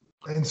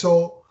 And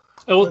so...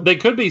 Well, they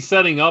could be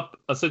setting up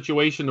a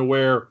situation to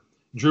where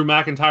Drew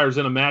McIntyre's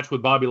in a match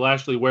with Bobby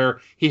Lashley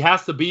where he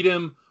has to beat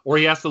him, or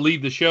he has to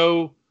leave the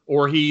show,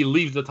 or he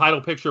leaves the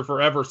title picture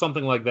forever,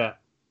 something like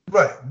that.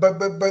 Right, but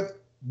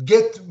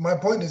my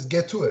point is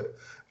get to it.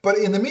 But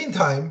in the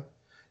meantime,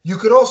 you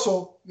could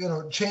also,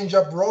 change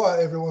up Raw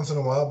every once in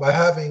a while by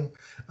having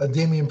a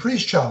Damian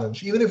Priest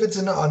challenge, even if it's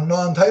in a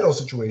non-title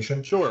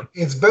situation. Sure.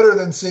 It's better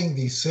than seeing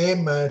the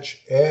same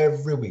match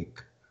every week.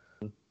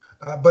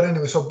 But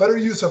anyway, so better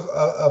use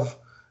of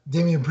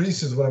Damian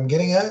Priest is what I'm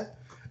getting at.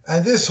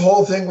 And this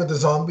whole thing with the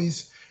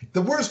zombies,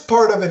 the worst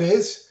part of it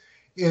is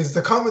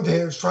the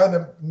commentators trying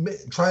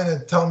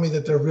to tell me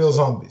that they're real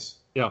zombies.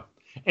 Yeah.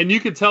 And you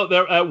could tell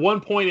there at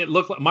one point it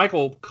looked like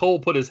Michael Cole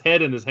put his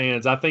head in his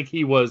hands. I think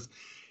he was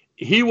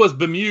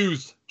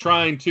bemused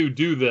trying to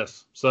do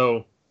this.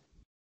 So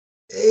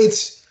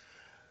it's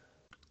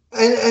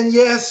and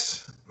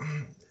yes,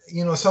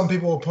 some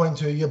people will point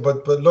to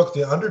but look,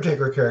 the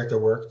Undertaker character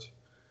worked.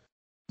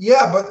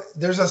 Yeah, but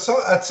there's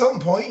at some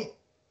point,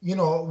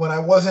 when I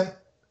wasn't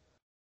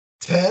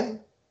 10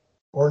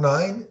 or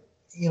 9,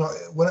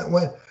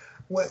 when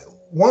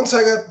once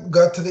I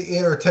got to the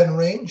 8 or 10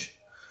 range,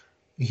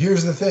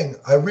 here's the thing.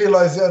 I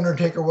realized the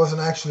Undertaker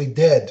wasn't actually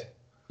dead.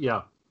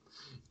 Yeah.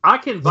 I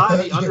can buy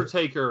the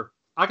Undertaker.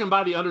 I can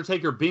buy the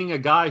Undertaker being a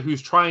guy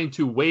who's trying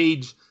to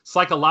wage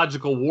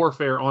psychological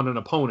warfare on an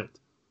opponent,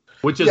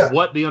 which is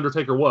what the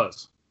Undertaker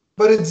was.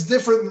 But it's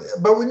different.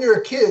 But when you're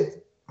a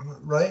kid,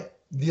 right?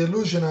 The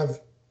illusion of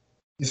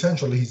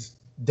essentially he's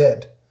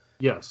dead.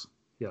 Yes.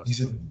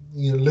 He's a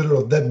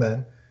literal dead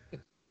man.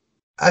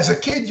 As a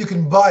kid, you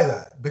can buy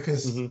that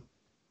because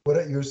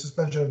your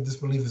suspension of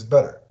disbelief is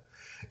better.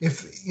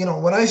 If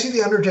when I see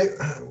the Undertaker,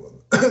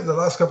 the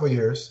last couple of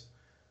years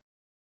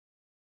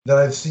that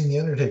I've seen the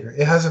Undertaker,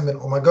 it hasn't been,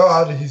 oh my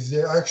God, he's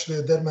actually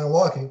a dead man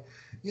walking.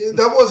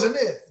 That wasn't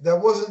it. That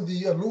wasn't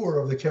the allure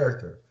of the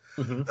character.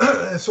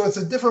 Mm-hmm. So it's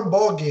a different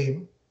ball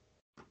game.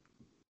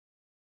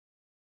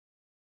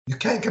 You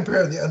can't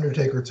compare The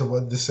Undertaker to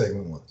what this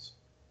segment was.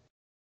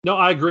 No,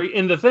 I agree.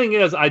 And the thing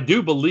is, I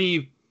do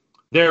believe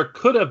there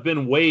could have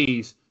been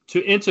ways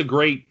to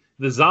integrate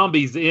the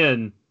zombies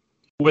in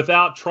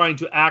without trying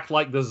to act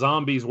like the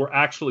zombies were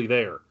actually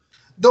there.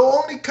 The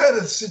only kind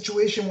of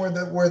situation where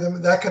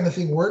that kind of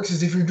thing works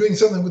is if you're doing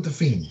something with the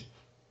Fiend.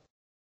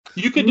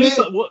 You could do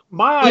something.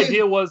 My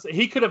idea was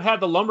he could have had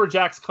the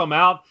Lumberjacks come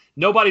out.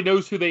 Nobody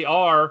knows who they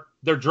are.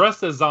 They're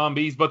dressed as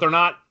zombies, but they're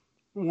not.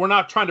 We're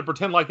not trying to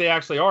pretend like they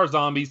actually are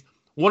zombies.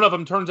 One of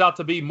them turns out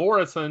to be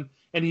Morrison,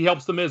 and he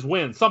helps the Miz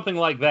win. Something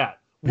like that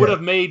would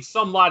have made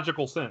some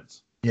logical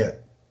sense. Yeah.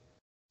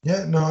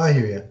 Yeah, no, I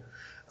hear you.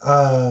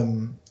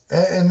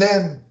 And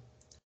then,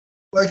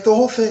 like, the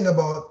whole thing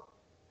about,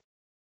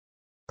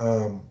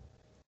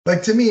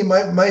 like, to me,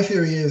 my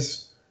theory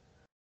is,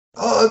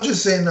 I'll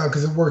just say it now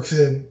because it works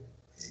in,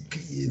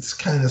 it's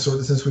kind of sort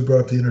of, since we brought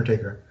up The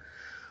Undertaker.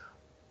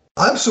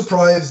 I'm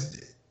surprised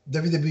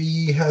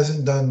WWE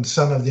hasn't done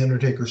Son of the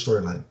Undertaker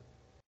storyline.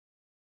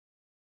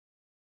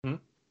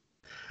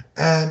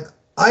 And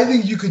I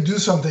think you could do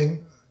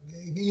something.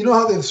 You know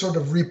how they've sort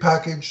of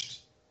repackaged.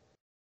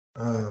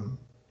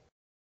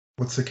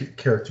 What's the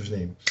character's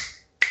name?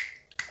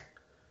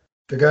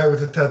 The guy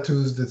with the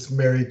tattoos that's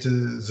married to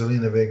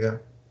Zelina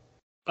Vega.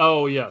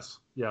 Oh yes,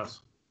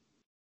 yes.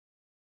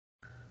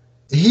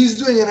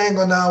 He's doing an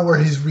angle now where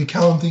he's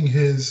recounting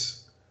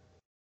his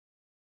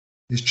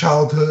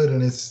childhood,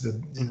 and it's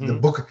the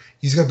book.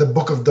 He's got the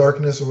Book of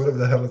Darkness or whatever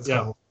the hell it's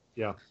called.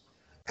 Yeah.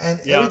 And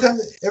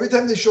every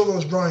time they show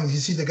those drawings, you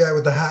see the guy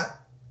with the hat,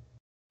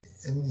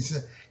 and he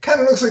kind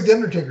of looks like the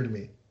Undertaker to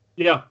me.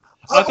 Yeah,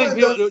 I think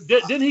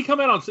didn't he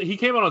come out on? He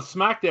came out on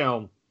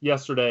SmackDown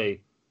yesterday,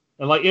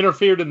 and like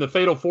interfered in the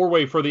Fatal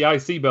 4-Way for the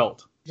IC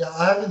belt. Yeah,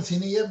 I haven't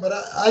seen it yet, but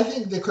I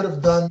think they could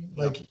have done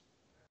like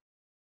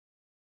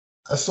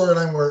a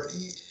storyline where,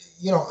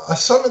 you know, a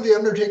Son of the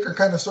Undertaker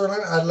kind of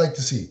storyline. I'd like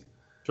to see.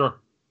 Sure.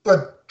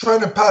 But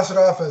trying to pass it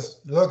off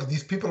as, look,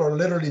 these people are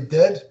literally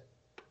dead.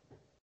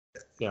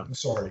 Yeah. I'm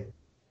sorry.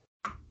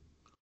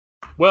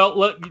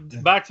 Well,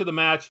 back to the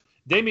match.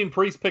 Damian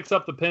Priest picks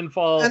up the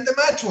pinfall. And the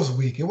match was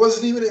weak. It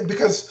wasn't even,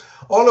 because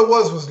all it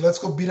was let's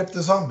go beat up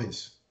the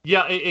zombies.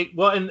 Yeah,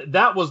 well, and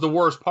that was the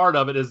worst part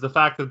of it, is the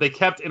fact that they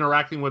kept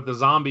interacting with the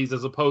zombies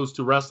as opposed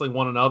to wrestling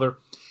one another.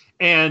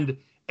 And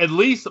at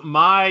least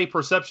my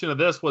perception of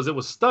this was it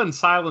was stunned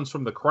silence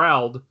from the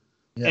crowd.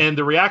 Yeah. And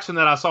the reaction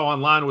that I saw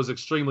online was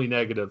extremely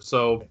negative.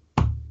 So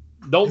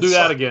don't do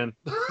that again.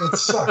 It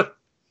sucked.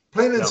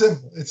 Plain and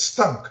simple. It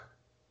stunk.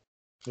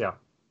 Yeah.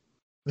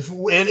 If I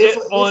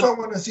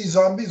want to see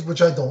zombies,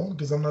 which I don't,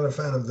 because I'm not a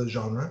fan of the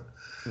genre,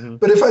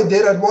 but if I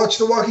did, I'd watch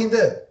The Walking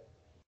Dead.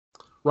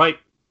 Right.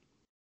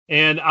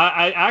 And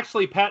I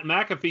actually, Pat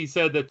McAfee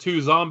said that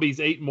 2 zombies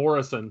ate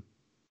Morrison.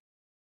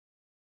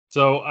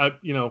 So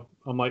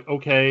I'm like,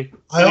 okay.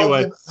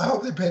 Anyway, I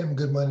hope they paid him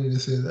good money to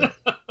say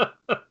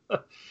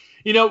that.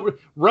 You know,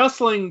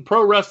 wrestling,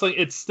 pro wrestling,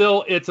 it's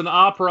an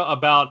opera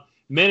about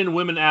men and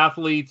women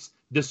athletes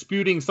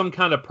disputing some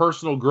kind of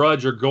personal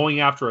grudge or going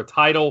after a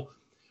title.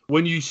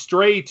 When you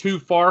stray too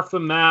far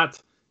from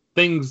that,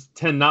 things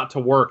tend not to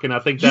work. And I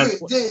think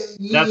that's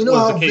you know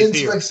how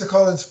Vince likes to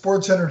call it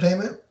sports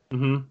entertainment?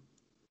 Mm-hmm.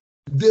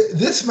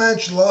 This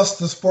match lost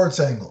the sports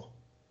angle.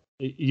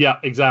 Yeah,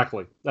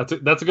 exactly. That's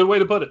a good way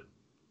to put it.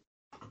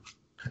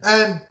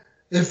 And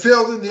it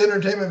failed in the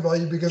entertainment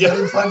value because I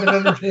didn't find it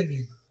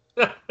entertaining.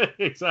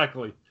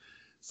 Exactly.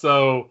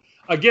 So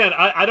again,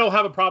 I don't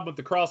have a problem with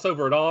the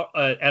crossover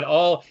at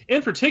all.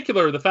 In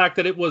particular, the fact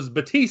that it was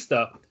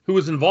Batista who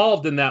was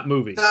involved in that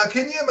movie. Now,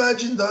 can you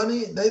imagine, Donnie?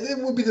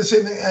 It would be the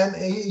same thing. And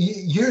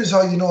here's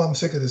how you know I'm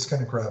sick of this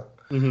kind of crap.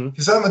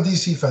 Because I'm a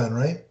DC fan,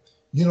 right?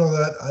 You know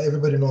that.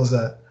 Everybody knows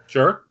that.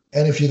 Sure.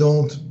 And if you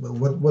don't,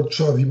 what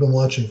show have you been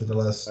watching for the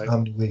last how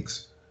many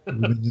weeks? We've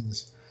been doing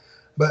this.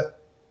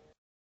 But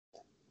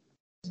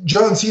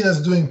John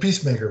Cena's doing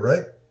Peacemaker,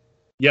 right?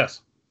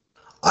 Yes.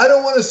 I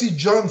don't want to see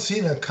John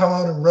Cena come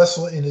out and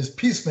wrestle in his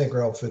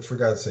Peacemaker outfit, for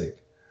God's sake.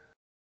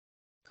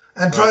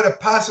 And try to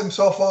pass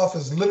himself off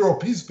as literal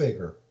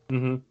Peacemaker.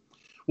 Mm-hmm.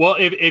 Well,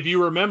 if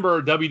you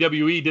remember,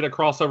 WWE did a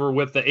crossover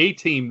with the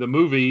A-Team, the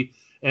movie,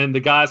 and the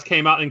guys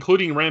came out,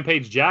 including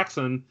Rampage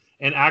Jackson,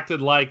 and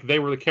acted like they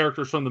were the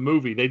characters from the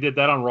movie. They did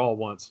that on Raw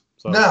once.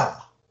 So.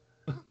 Now,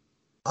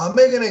 I'll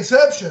make an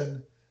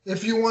exception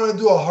if you want to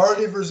do a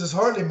Harley versus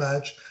Harley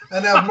match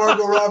and have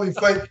Margot Robbie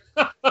fight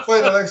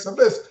Alexa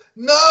Bliss.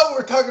 Now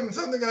we're talking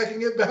something I can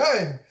get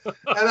behind,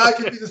 and I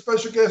can be the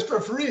special guest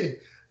referee.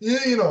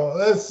 You know,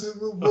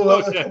 we'll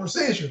have a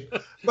conversation.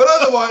 But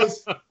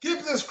otherwise, keep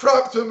this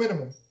crap to a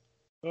minimum.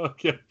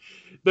 Okay,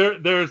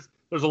 there's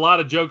a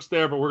lot of jokes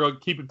there, but we're going to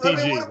keep it PG.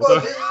 I mean,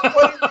 why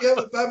didn't we have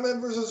a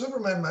Batman versus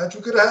Superman match?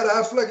 We could have had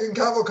Affleck and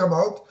Cavill come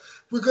out.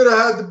 We could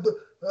have had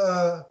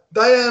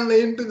Diane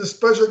Lane be the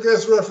special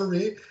guest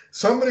referee.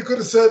 Somebody could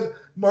have said,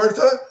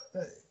 Martha,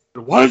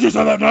 Why did you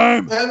say that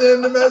name? And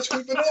then the match could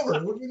have been over.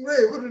 It would have been great.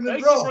 It would have been a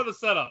Thank draw. you for the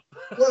setup.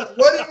 Why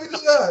didn't we do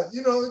that?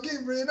 You know,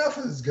 enough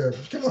of this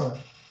garbage. Come on.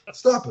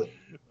 Stop it.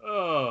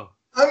 Oh.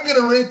 I'm going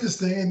to rate this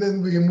thing, and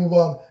then we can move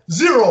on.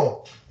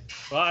 0.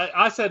 Well,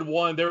 I said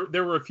 1.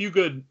 There were a few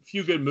good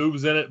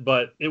moves in it,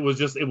 but it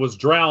was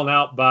drowned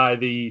out by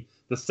the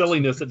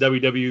silliness that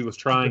WWE was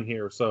trying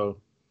here. So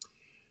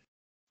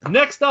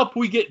next up,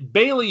 we get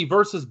Bayley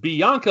versus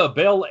Bianca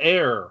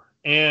Belair.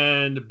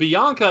 And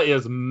Bianca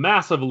is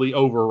massively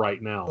over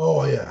right now.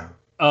 Oh, yeah.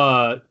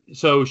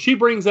 So she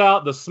brings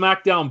out the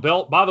SmackDown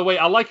belt. By the way,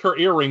 I like her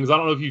earrings. I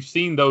don't know if you've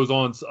seen those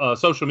on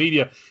social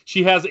media.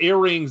 She has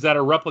earrings that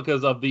are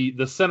replicas of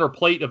the center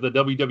plate of the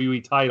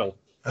WWE title.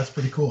 That's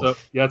pretty cool. So,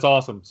 yeah, it's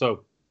awesome.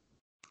 So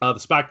the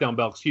SmackDown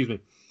belt, excuse me.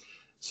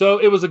 So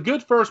it was a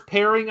good first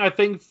pairing, I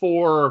think,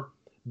 for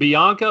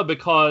Bianca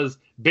because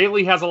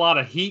Bayley has a lot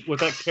of heat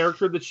with that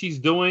character that she's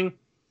doing.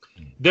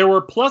 There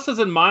were pluses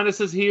and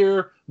minuses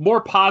here, more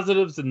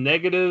positives than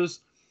negatives.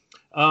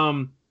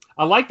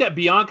 I like that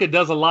Bianca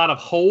does a lot of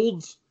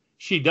holds.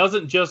 She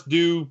doesn't just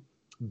do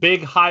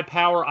big,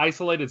 high-power,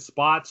 isolated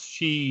spots.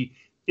 She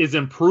is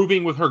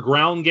improving with her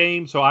ground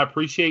game, so I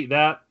appreciate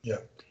that. Yeah.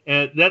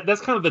 And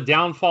that's kind of the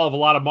downfall of a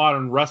lot of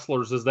modern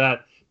wrestlers is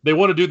that they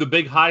want to do the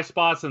big, high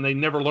spots, and they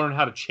never learn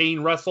how to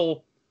chain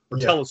wrestle or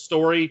tell a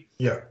story.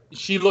 Yeah.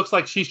 She looks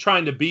like she's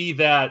trying to be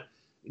that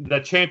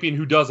champion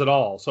who does it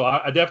all. So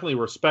I definitely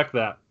respect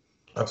that.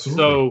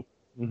 Absolutely.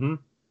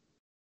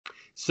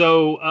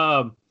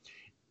 So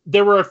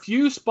there were a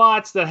few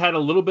spots that had a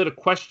little bit of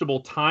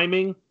questionable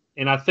timing,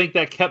 and I think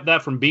that kept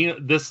that from being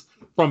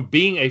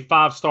a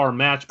 5-star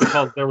match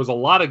because there was a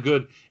lot of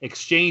good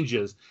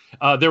exchanges.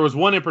 There was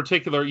one in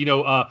particular,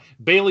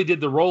 Bayley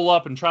did the roll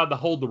up and tried to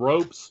hold the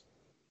ropes,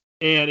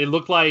 and it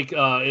looked like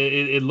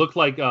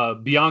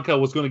Bianca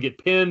was going to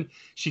get pinned.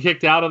 She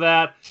kicked out of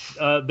that.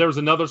 There was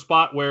another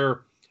spot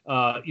where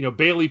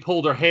Bayley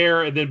pulled her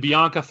hair, and then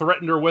Bianca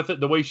threatened her with it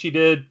the way she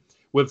did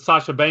with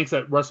Sasha Banks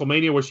at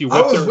WrestleMania, where she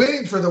whipped her. I was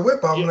waiting for the whip.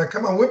 I'm going to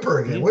come on, whip her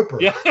again. Whip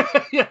her. Yeah,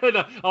 yeah.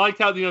 No, I liked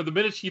how the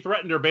minute she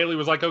threatened her, Bayley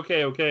was like,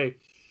 okay.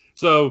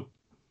 So,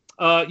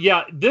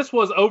 this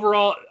was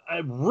overall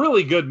a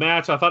really good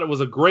match. I thought it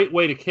was a great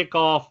way to kick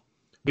off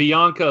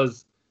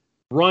Bianca's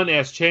run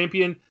as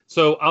champion.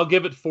 So I'll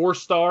give it 4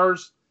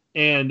 stars.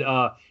 And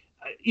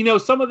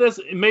some of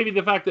this, maybe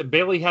the fact that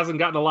Bayley hasn't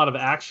gotten a lot of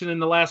action in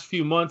the last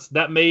few months,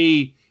 that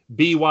may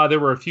be why there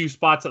were a few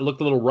spots that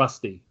looked a little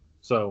rusty.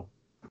 So.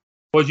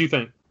 What did you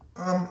think?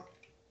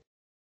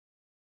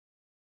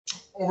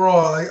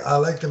 Overall, I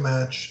like the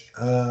match.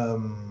 I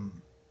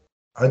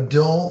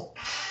don't.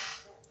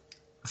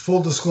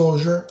 Full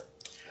disclosure,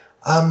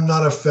 I'm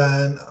not a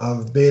fan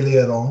of Bayley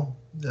at all.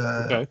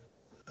 Okay.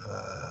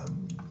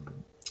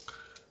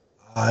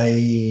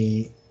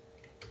 I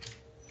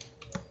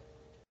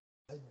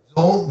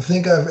don't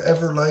think I've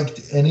ever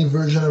liked any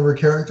version of her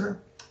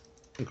character.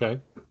 Okay.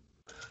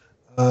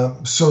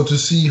 So to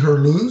see her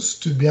lose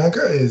to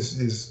Bianca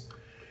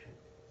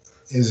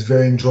is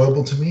very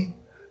enjoyable to me.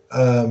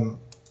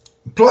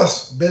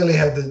 Plus, Bayley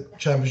had the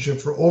championship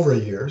for over a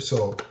year,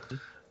 so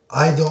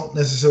I don't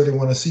necessarily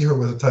want to see her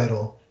with a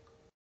title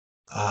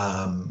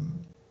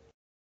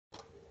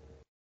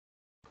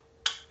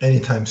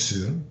anytime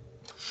soon.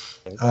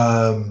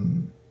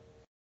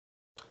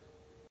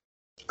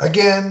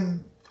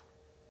 Again,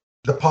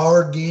 the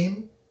power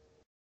game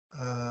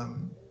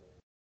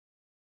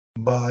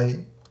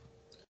by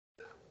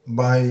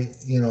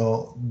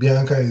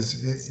Bianca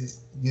is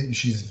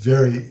she's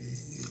very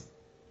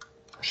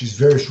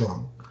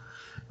strong.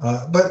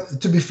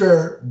 But to be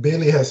fair,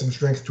 Bayley has some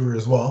strength to her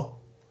as well.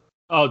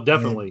 Oh,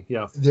 definitely,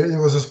 yeah. There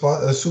was a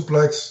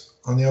suplex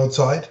on the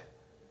outside,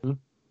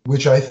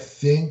 which I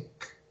think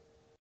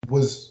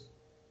was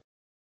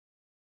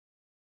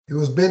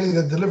Bayley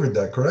that delivered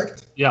that,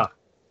 correct? Yeah.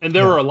 And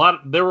there were a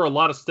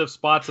lot of stiff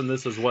spots in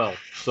this as well.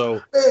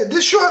 So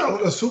this show had a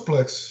lot of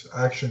suplex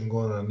action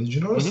going on. Did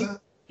you notice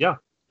that? Yeah.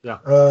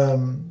 I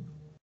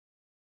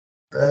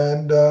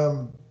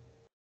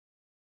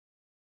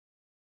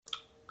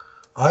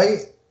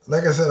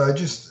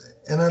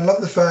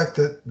love the fact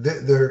that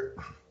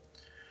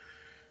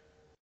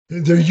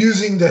they're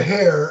using the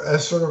hair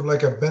as sort of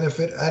like a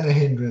benefit and a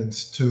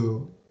hindrance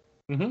to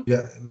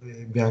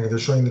Bianca. They're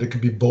showing that it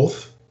could be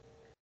both.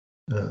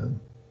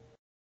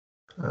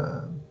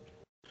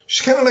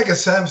 She's kind of like a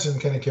Samson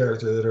kind of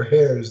character, that her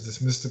hair is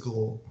this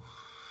mystical,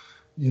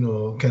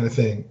 kind of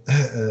thing.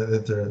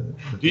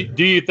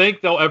 Do you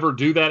think they'll ever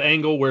do that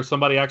angle where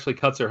somebody actually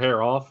cuts their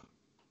hair off?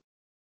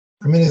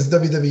 I mean, it's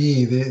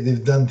WWE.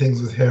 They've done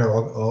things with hair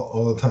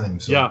all the time.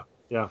 So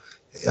yeah.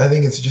 I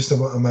think it's just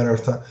a matter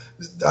of time.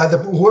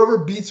 Whoever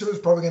beats her is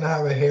probably going to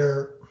have a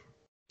hair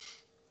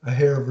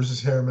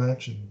versus hair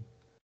match, and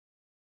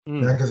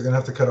Bianca's going to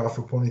have to cut off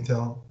her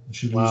ponytail, and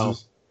she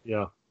loses.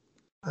 Yeah.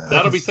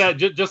 That'll be sad.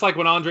 Just like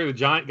when Andre the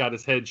Giant got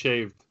his head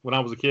shaved when I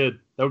was a kid.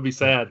 That would be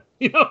sad,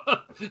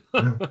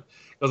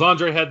 Because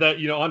Andre had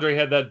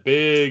that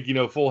big,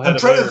 full head. I'm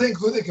trying to think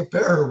who they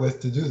compare her with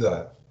to do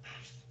that.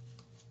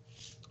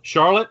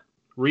 Charlotte,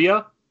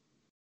 Rhea.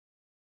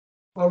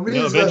 Well,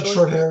 Rhea's got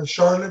short hair.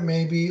 Charlotte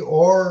maybe,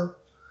 or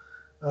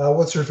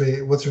what's her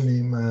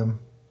name?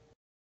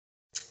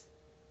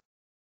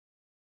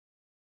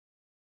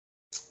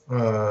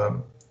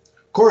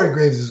 Corey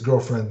Graves'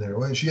 girlfriend there.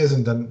 Well, she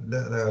hasn't done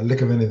a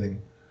lick of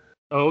anything.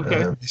 Oh,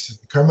 okay.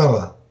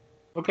 Carmella.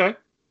 Okay.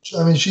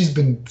 I mean, she's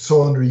been so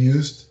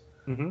underused.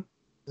 Mm-hmm.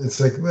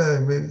 It's like,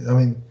 maybe, I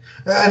mean,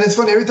 and it's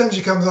funny, every time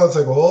she comes out, it's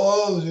like,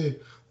 oh,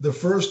 the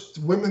first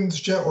women's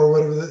champ or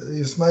whatever,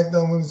 the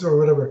SmackDown women's or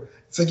whatever.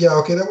 It's like, yeah,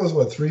 okay, that was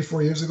what,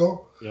 3-4 years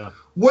ago? Yeah.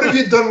 What have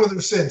you done with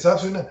her since?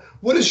 Absolutely not.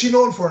 What is she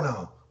known for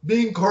now?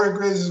 Being Corey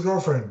Graves'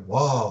 girlfriend.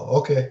 Wow,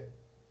 okay.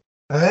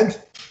 And?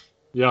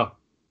 Yeah.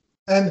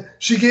 And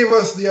she gave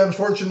us the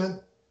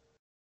unfortunate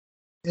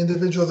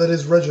individual that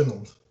is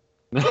Reginald.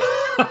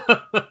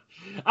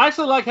 I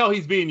actually like how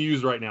he's being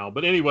used right now,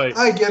 but anyway.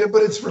 I get it,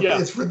 but it's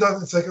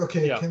redundant. It's like,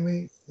 okay, can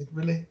we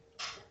really?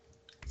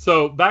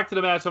 So back to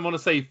the match, I'm going to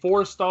say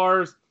 4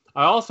 stars.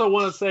 I also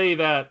want to say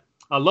that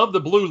I love the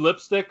blue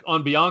lipstick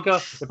on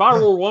Bianca. If I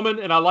were a woman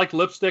and I liked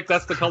lipstick,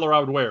 that's the color I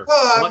would wear.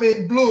 Well, I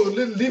mean, blue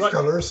leaf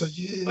color, so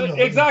you know.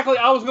 Exactly.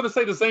 I was going to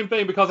say the same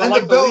thing because I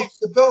like the belt.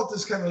 The belt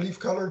is kind of leaf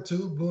color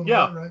too, blue and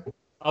white, right?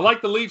 I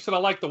like the Leafs and I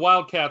like the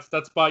Wildcats.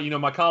 That's by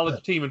my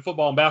college team in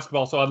football and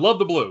basketball. So I love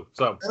the blue.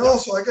 So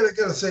also I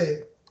gotta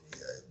say,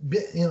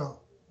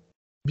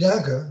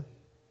 Bianca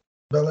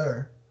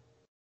Belair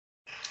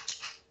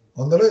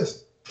on the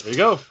list. There you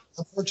go.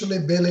 Unfortunately,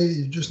 Bayley,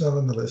 you're just not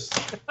on the list.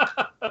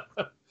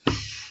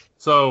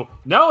 So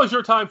now is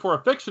your time for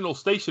a fictional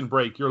station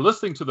break. You're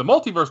listening to the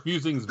Multiverse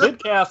Musings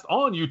vidcast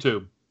on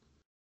YouTube.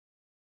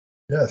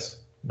 Yes.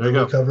 There you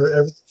go. We cover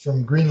everything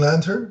from Green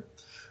Lantern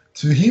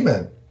to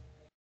He-Man.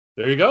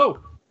 There you go.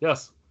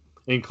 Yes.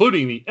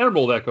 Including the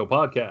Emerald Echo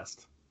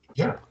podcast.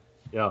 Yeah.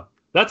 Yeah.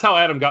 That's how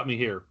Adam got me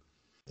here.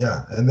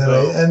 Yeah. And then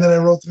I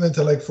wrote them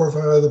into like 4 or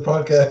 5 other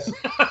podcasts.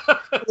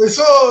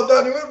 So,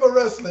 Donnie, what about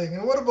wrestling?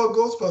 And what about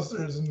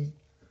Ghostbusters? And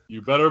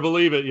you better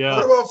believe it, yeah.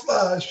 What about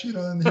Flash?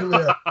 And here we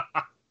are.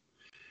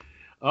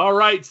 All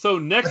right, so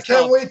next I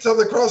can't wait till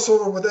the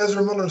crossover with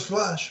Ezra Miller's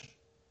Flash.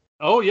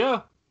 Oh,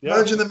 yeah.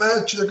 Imagine the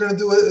match they're going to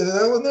do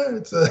that one there.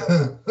 It's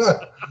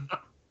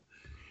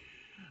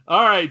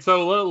All right,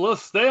 so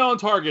let's stay on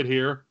target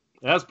here.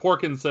 As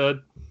Porkin said,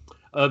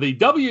 the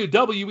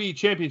WWE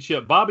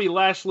Championship, Bobby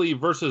Lashley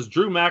versus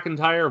Drew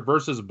McIntyre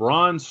versus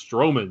Braun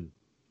Strowman.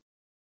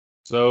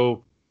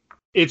 So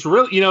it's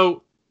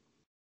really,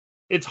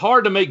 it's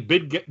hard to make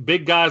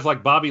big guys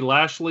like Bobby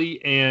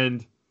Lashley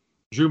and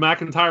Drew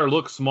McIntyre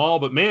look small,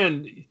 but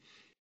man,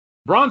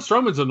 Braun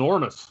Strowman's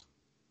enormous.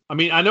 I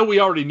mean, I know we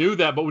already knew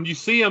that, but when you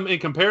see him in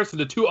comparison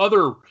to 2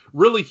 other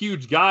really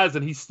huge guys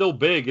and he's still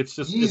big, it's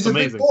amazing. He's a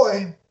big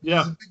boy. Yeah.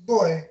 He's a big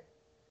boy.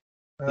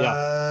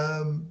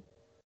 Yeah.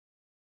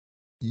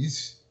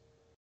 He's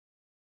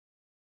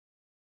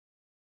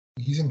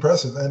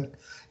impressive. And,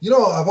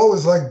 I've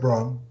always liked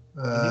Braun.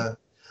 I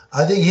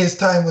think his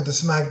time with the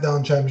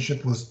SmackDown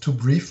Championship was too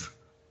brief.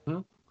 Mm-hmm.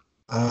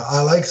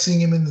 I like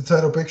seeing him in the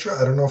title picture.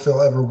 I don't know if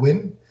he'll ever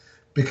win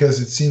because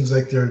it seems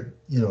like they're,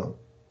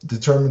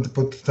 determined to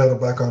put the title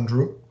back on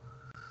Drew.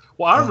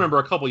 Well, I remember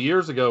a couple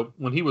years ago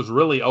when he was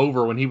really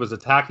over, when he was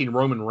attacking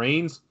Roman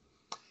Reigns,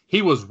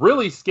 he was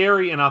really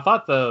scary, and I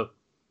thought the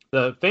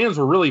fans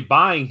were really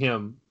buying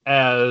him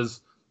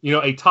as,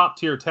 a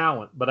top-tier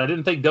talent, but I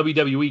didn't think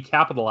WWE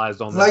capitalized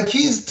on that. Like,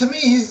 he's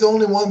the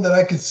only one that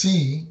I could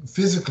see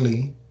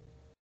physically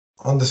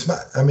on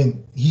the I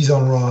mean, he's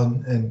on Raw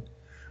and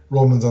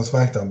Roman's on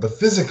SmackDown, but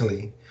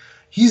physically,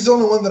 he's the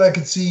only one that I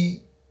could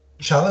see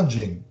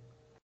challenging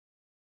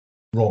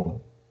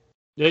Roman.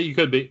 Yeah, you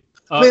could be.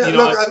 I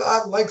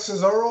like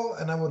Cesaro,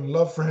 and I would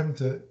love for him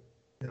to,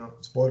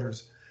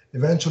 spoilers,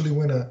 eventually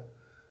win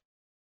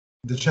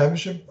the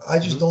championship. I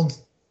just don't.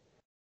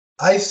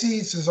 I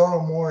see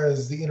Cesaro more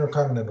as the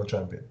Intercontinental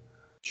Champion.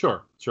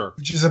 Sure.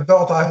 Which is a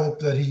belt I hope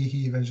that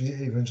he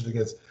eventually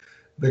gets,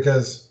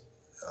 because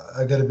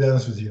I got to be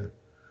honest with you,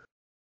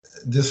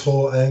 this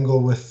whole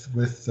angle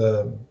with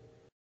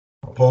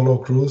Apollo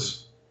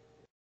Crews,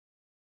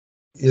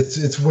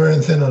 it's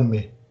wearing thin on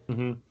me.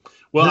 Mm-hmm.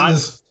 Well,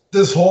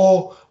 this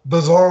whole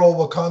Bizarro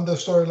Wakanda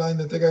storyline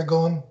that they got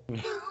going,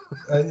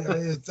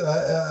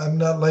 I'm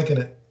not liking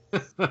it.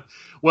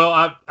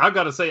 Well, I've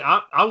got to say,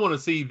 I want to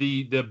see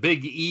the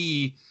Big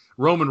E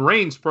Roman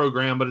Reigns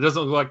program, but it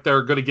doesn't look like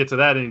they're going to get to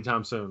that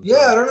anytime soon.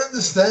 Yeah, I don't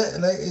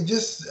understand.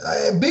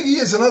 Big E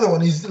is another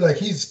one. He's a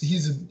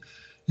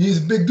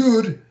big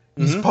dude.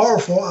 He's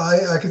powerful.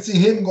 I could see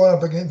him going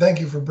up again.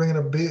 Thank you for bringing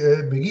up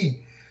Big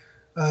E.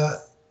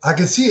 I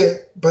can see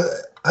it, but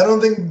I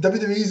don't think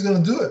WWE is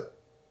going to do it.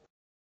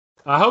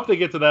 I hope they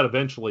get to that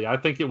eventually. I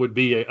think it would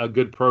be a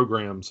good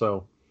program.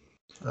 So,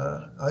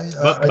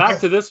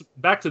 back to this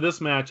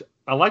match.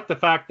 I like the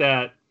fact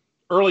that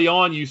early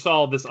on you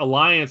saw this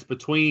alliance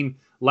between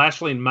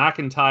Lashley and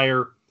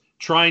McIntyre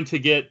trying to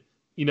get,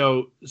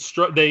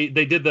 they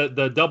did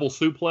the double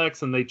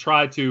suplex and they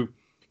tried to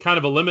kind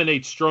of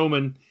eliminate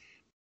Strowman,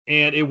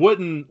 and it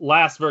wouldn't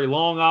last very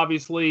long.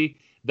 Obviously,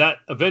 that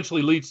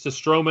eventually leads to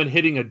Strowman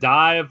hitting a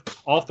dive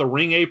off the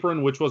ring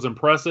apron, which was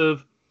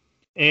impressive.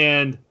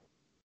 And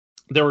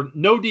there were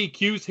no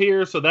DQs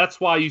here, so that's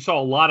why you saw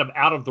a lot of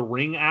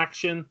out-of-the-ring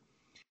action.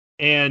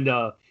 And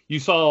you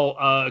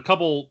saw a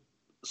couple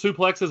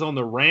suplexes on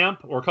the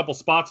ramp, or a couple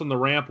spots on the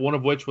ramp, one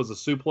of which was a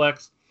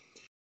suplex.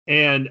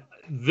 And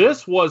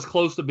this was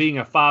close to being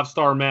a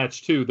 5-star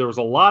match, too. There was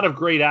a lot of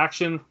great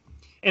action.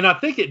 And I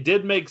think it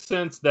did make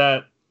sense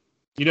that,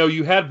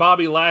 you had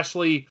Bobby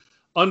Lashley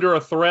under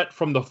a threat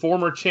from the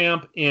former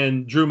champ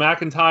in Drew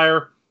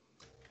McIntyre.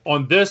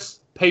 On this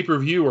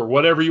pay-per-view, or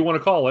whatever you want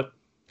to call it,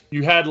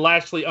 you had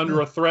Lashley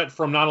under a threat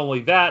from not only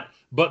that,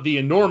 but the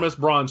enormous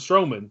Braun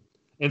Strowman.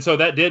 And so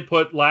that did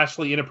put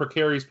Lashley in a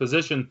precarious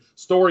position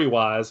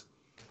story-wise.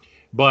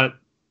 But,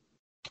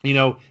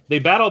 they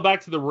battled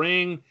back to the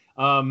ring.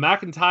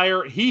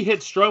 McIntyre, he hit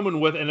Strowman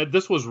with, and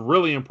this was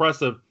really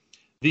impressive,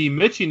 the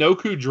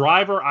Michinoku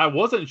driver. I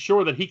wasn't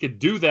sure that he could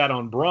do that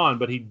on Braun,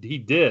 but he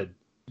did.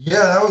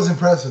 Yeah, that was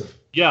impressive.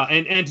 Yeah,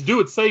 and to do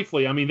it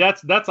safely, I mean,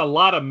 that's a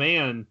lot of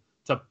man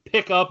to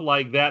pick up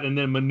like that and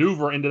then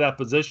maneuver into that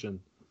position.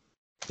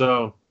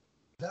 So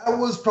that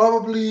was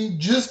probably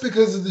just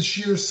because of the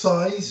sheer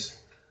size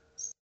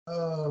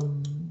of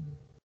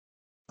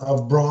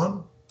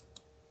Braun.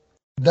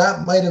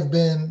 That might have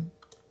been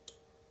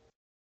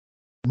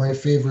my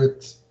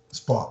favorite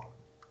spot.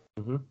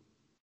 Mm-hmm.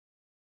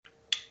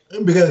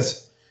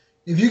 Because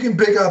if you can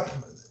pick up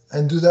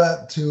and do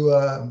that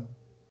to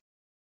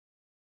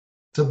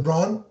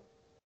Braun,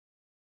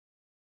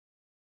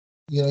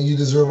 you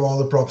deserve all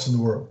the props in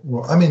the world.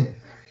 Well, I mean,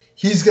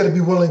 he's got to be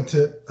willing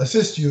to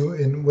assist you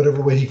in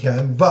whatever way he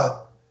can,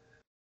 but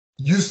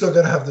you still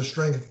got to have the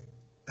strength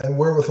and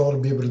wherewithal to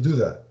be able to do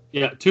that.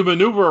 Yeah, to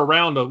maneuver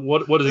around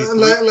what is he,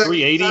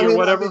 380 or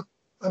whatever?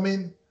 I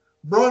mean,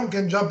 Braun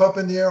can jump up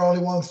in the air all he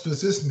wants to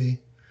assist me,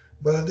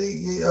 but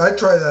I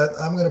try that.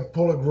 I'm going to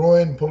pull a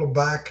groin, pull a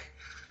back,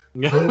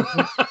 pull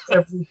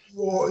every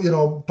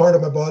part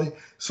of my body.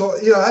 So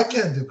I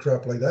can't do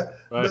crap like that.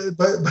 Right.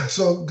 But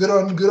so good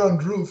on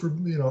Drew for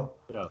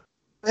Yeah.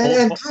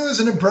 And Drew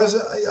is an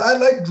impressive. I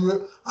like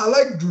Drew. I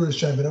like Drew as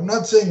champion. I'm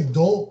not saying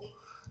don't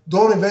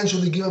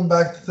eventually give him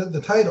back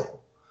the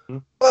title,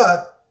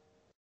 but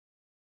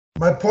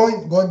my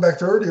point going back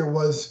to earlier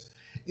was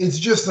it's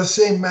just the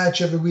same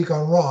match every week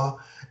on Raw,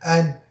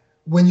 and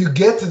when you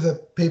get to the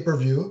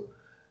pay-per-view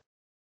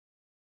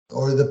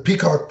or the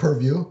Peacock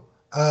pay-per-view,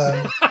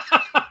 there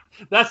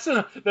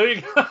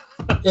you go.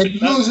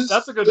 It loses.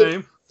 That's a good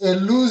name.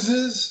 It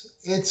loses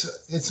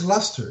its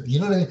luster. You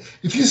know what I mean?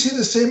 If you see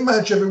the same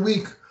match every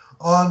week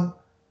on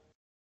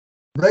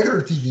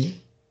regular TV,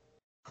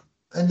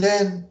 and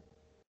then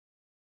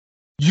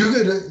you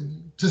get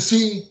to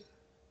see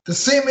the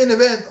same main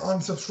event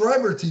on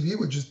subscriber TV,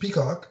 which is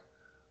Peacock,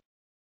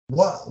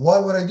 why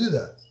would I do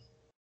that?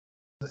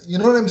 You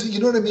know what I'm saying? You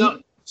know what I mean?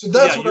 No, so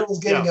that's what I was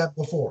getting at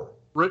before.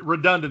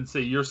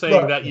 Redundancy. You're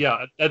saying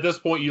that, at this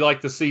point you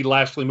like to see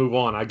Lashley move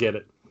on. I get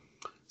it.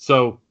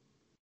 So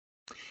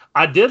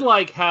I did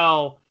like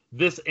how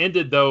this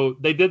ended, though.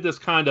 They did this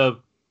kind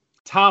of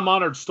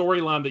time-honored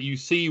storyline that you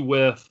see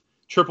with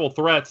triple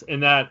threats, in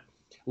that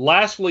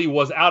Lashley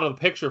was out of the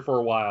picture for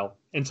a while.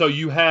 And so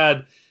you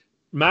had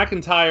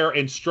McIntyre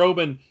and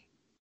Strowman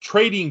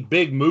trading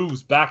big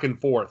moves back and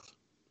forth.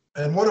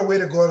 And what a way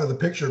to go out of the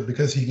picture,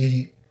 because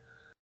he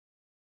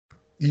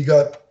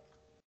got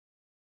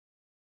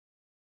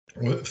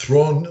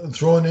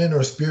thrown in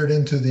or speared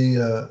into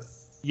the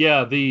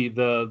the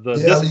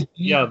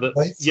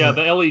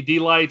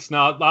LED lights.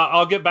 Now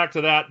I'll get back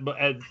to that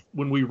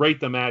when we rate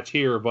the match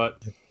here,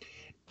 but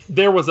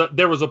there was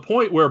a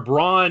point where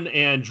Braun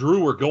and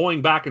Drew were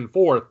going back and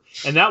forth,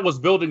 and that was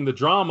building the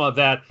drama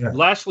that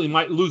Lashley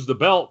might lose the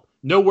belt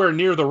nowhere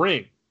near the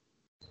ring.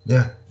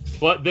 Yeah.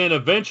 But then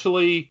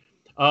eventually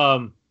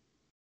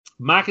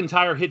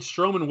McIntyre hits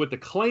Strowman with the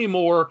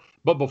Claymore,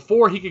 but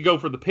before he could go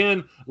for the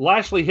pin,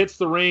 Lashley hits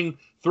the ring,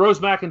 throws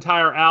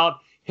McIntyre out,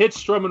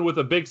 hits Strowman with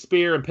a big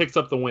spear, and picks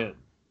up the win.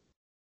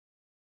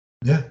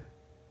 Yeah.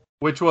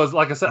 Which was,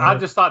 like I said, I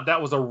just thought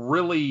that was a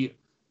really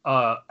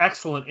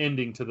excellent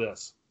ending to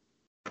this.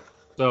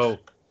 So.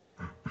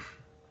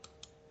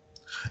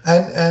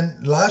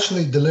 And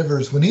Lashley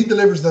delivers, when he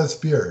delivers that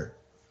spear,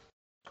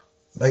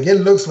 like it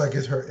looks like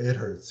it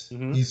hurts.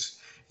 Mm-hmm.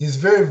 He's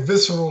very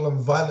visceral and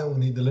violent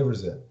when he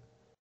delivers it.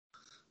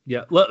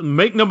 Yeah,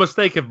 make no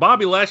mistake, if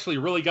Bobby Lashley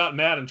really got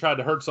mad and tried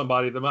to hurt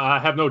somebody, then I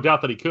have no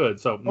doubt that he could.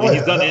 So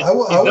he's done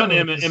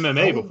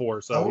MMA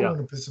before. So I wouldn't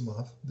want to piss him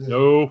off.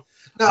 No.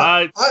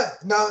 Now,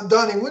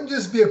 Donnie, wouldn't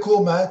this be a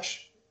cool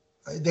match?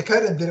 They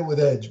kind of did it with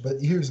Edge,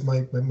 but here's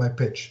my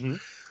pitch. Mm-hmm.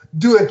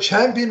 Do a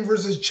champion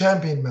versus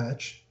champion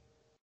match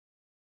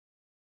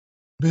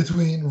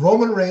between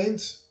Roman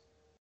Reigns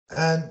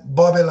and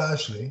Bobby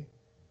Lashley,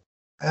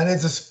 and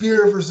it's a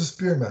spear versus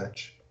spear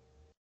match.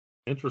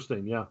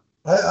 Interesting, yeah.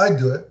 I'd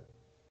do it.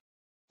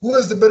 Who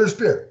has the better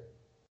spear?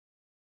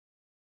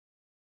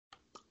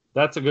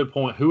 That's a good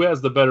point. Who has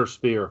the better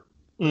spear?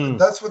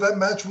 That's what that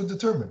match would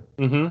determine.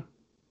 Mm-hmm.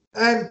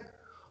 And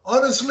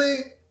honestly,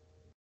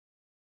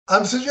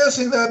 I'm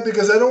suggesting that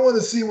because I don't want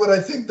to see what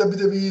I think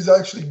WWE is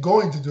actually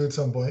going to do at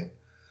some point,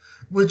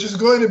 which is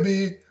going to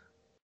be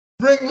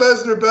Bring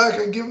Lesnar back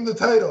and give him the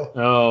title.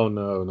 Oh,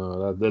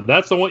 no.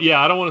 That's the one.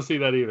 Yeah, I don't want to see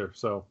that either.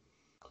 So,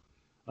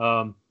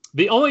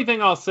 the only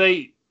thing I'll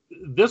say,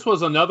 this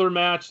was another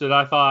match that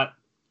I thought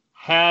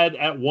had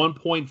at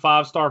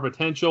 1.5-star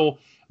potential,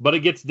 but it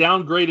gets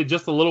downgraded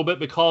just a little bit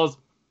because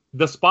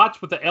the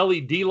spots with the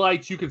LED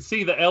lights, you could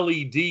see the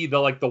LED,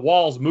 the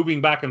walls moving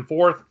back and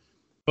forth,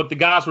 but the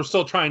guys were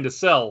still trying to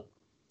sell,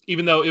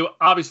 even though it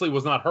obviously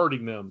was not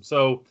hurting them.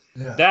 So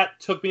that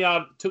took me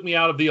out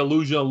of the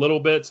illusion a little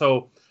bit.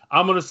 So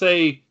I'm going to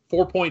say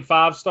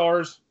 4.5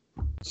 stars.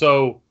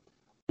 So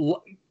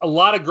a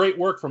lot of great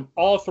work from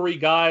all three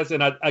guys.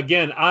 And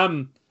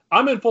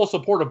I'm in full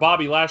support of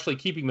Bobby Lashley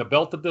keeping the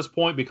belt at this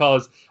point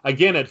because,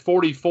 again, at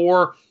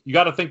 44, you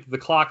got to think that the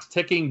clock's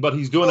ticking, but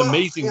he's doing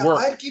amazing work.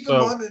 I'd keep it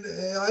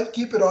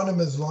on him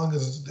as long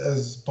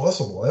as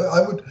possible.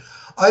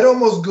 I'd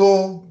almost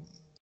go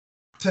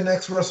to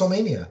next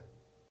WrestleMania.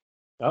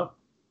 Oh,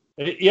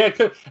 yeah. It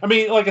could. I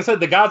mean, like I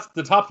said, the guy's at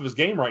the top of his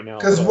game right now.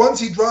 Because once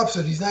he drops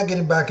it, he's not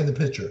getting back in the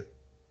picture.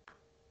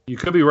 You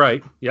could be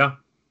right. Yeah.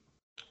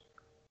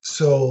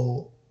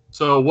 So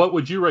what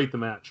would you rate the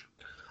match?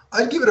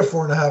 I'd give it a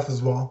 4.5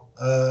 as well.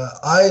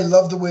 I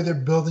love the way they're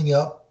building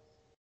up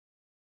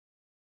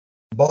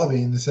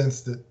Bobby in the sense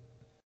that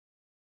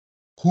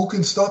who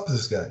can stop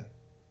this guy?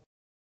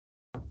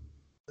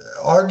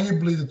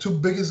 Arguably, the two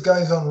biggest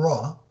guys on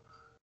Raw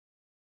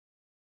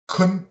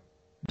couldn't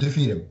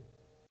defeat him.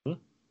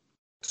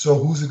 So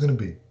who's it going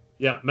to be?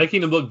 Yeah,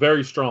 making him look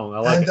very strong. I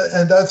like it.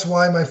 And that's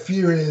why my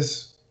fear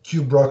is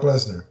cue Brock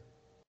Lesnar.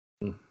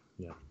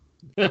 Yeah.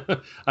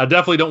 I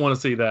definitely don't want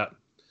to see that.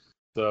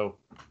 So.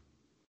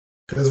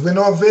 Because we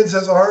know Vince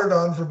has a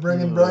hard-on for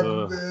bringing back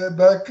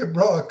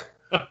Brock.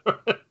 All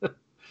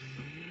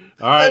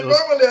right. And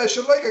normally I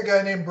should like a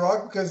guy named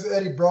Brock because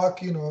Eddie Brock,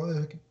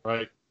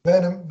 right.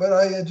 Venom, but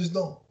I just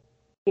don't.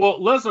 Well,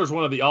 Lesnar's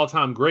one of the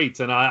all-time greats,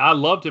 and I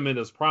loved him in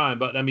his prime.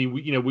 But I mean,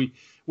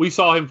 we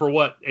saw him for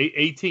what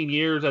 18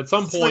 years. At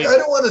some point, I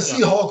don't want to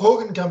see Hulk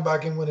Hogan come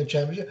back and win a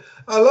championship.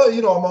 I love,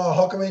 I'm a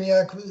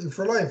Hulkamaniac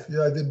for life.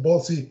 Yeah, I did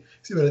both. See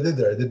what I did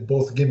there? I did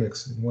both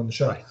gimmicks in one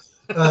shot. Right.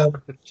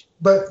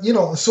 But as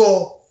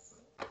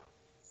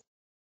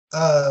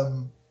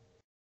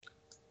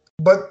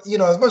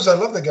much as I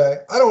love the guy,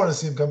 I don't want to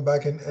see him come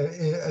back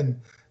and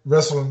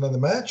wrestle another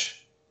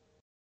match.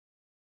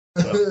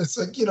 No. It's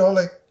like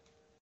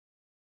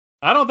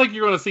I don't think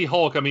you're going to see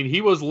Hulk. I mean,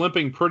 he was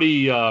limping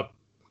pretty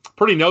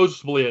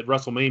noticeably at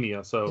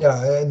WrestleMania. So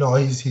yeah, no,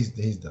 he's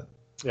done.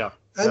 Yeah,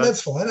 and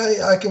that's fine.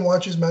 I can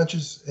watch his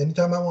matches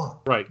anytime I want.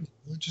 Right,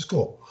 which is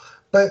cool.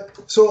 But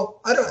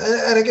so I don't.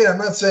 And again, I'm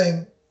not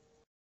saying.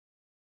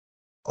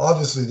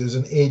 Obviously, there's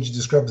an age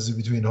discrepancy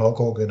between Hulk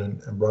Hogan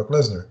and Brock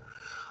Lesnar.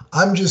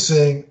 I'm just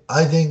saying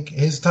I think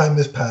his time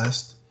is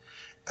past.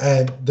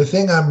 And the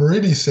thing I'm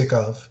really sick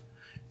of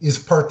is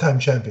part-time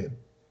champion.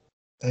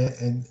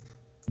 And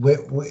when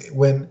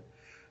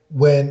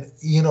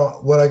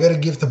what I got to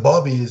give to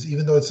Bobby is,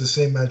 even though it's the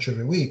same match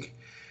every week,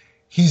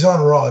 he's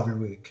on Raw every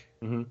week.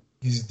 Mm-hmm.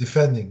 He's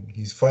defending.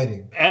 He's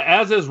fighting.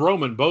 As is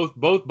Roman. Both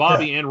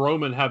Bobby and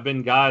Roman have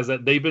been guys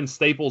that they've been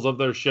staples of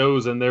their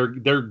shows, and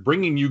they're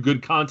bringing you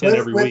good content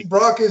every week. When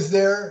Brock is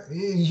there,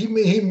 he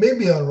may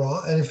be on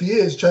Raw, and if he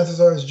is, chances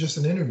are it's just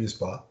an interview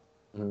spot,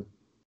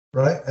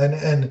 right?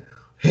 And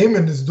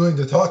Heyman is doing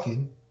the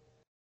talking.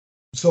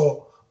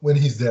 So when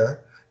he's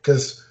there,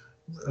 because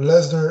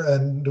Lesnar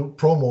and the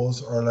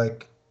promos are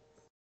like,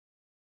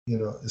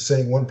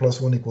 saying 1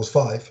 + 1 =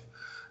 5,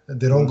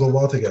 and they don't go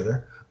well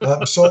together.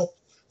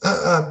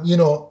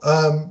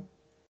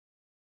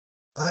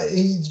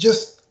 He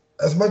just,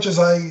 as much as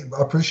I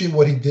appreciate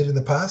what he did in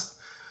the past,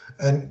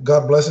 and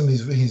God bless him,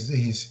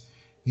 he's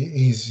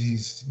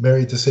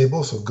married to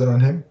Sable, so good on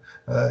him.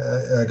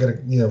 I got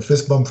a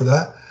fist bump for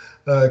that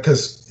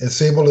because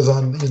Sable is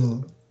on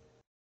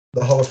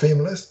the Hall of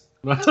Fame list.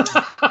 But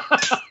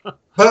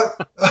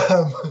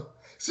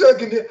see, I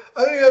don't even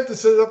have to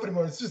set it up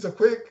anymore. It's just a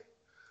quick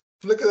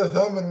flick of the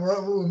thumb and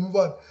we'll move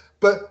on.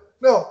 But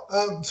no,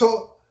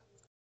 so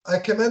I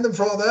commend him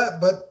for all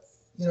that, but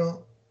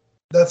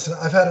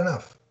I've had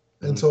enough,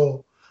 and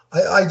so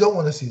I don't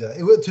want to see that.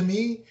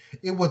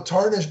 It would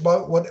tarnish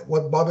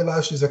what Bobby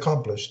Lashley's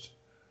accomplished.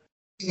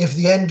 If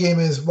the end game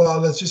is, well,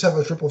 let's just have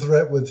a triple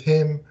threat with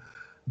him,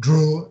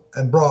 Drew,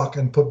 and Brock,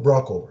 and put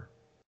Brock over.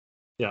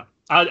 Yeah,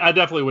 I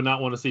definitely would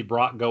not want to see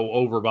Brock go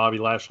over Bobby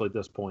Lashley at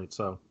this point.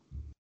 So,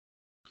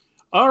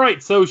 all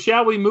right, so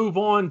shall we move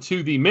on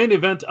to the main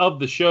event of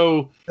the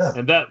show,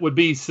 and that would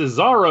be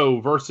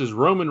Cesaro versus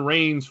Roman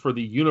Reigns for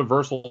the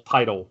Universal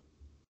title.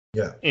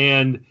 Yeah.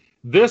 And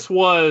this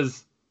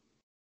was,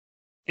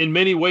 in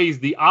many ways,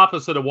 the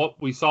opposite of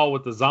what we saw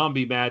with the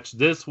zombie match.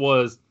 This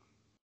was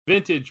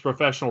vintage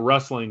professional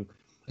wrestling.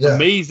 Yeah.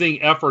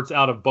 Amazing efforts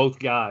out of both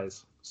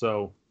guys.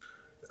 So,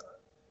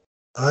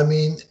 I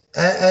mean,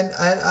 and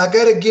I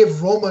got to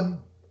give Roman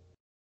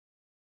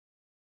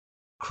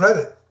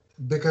credit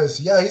because,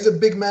 he's a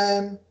big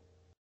man.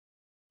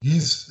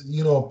 He's,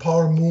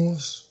 power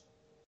moves.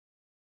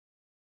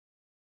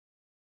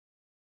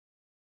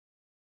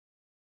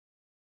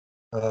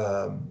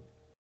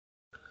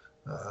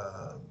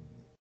 Uh,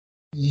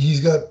 he's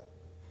got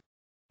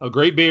a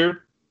great beard.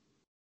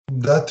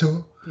 That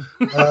too.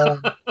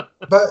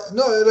 But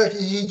no, like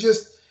he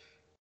just,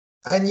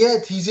 and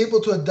yet he's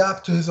able to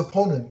adapt to his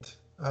opponent.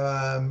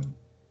 And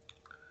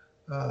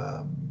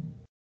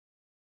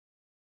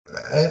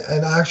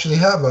actually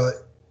have a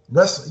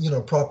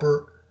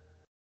proper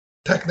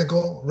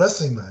technical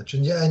wrestling match,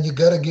 and you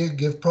gotta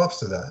give props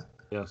to that.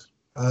 Yes.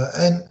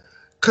 And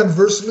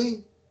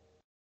conversely,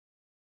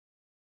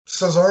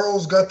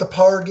 Cesaro's got the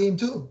power game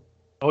too.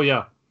 Oh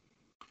yeah,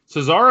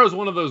 Cesaro is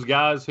one of those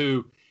guys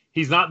who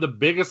he's not the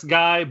biggest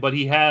guy, but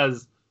he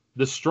has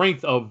the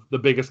strength of the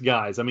biggest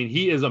guys. I mean,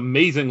 he is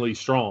amazingly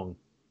strong.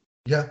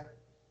 Yeah.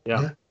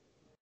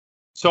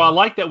 So I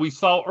like that we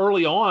saw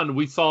early on,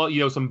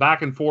 some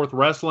back and forth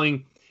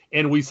wrestling,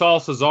 and we saw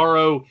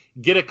Cesaro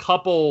get a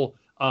couple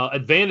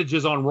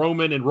advantages on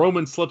Roman, and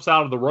Roman slips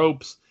out of the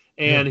ropes,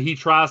 and he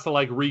tries to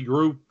like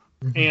regroup.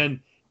 Mm-hmm. And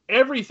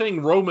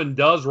everything Roman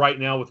does right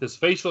now with his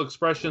facial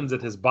expressions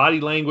and his body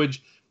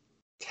language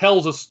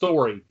tells a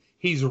story.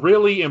 He's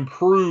really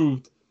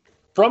improved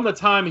from the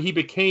time he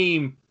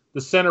became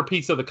the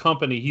centerpiece of the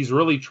company. He's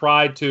really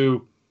tried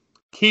to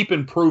keep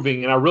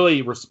improving, and I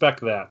really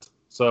respect that.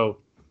 So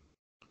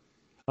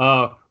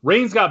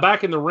Reigns got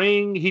back in the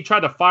ring. He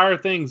tried to fire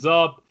things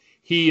up.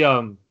 He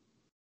pinned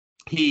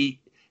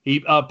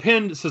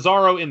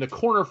Cesaro in the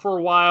corner for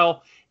a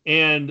while,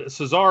 and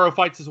Cesaro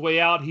fights his way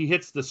out. He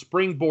hits the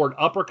springboard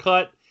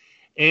uppercut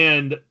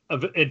and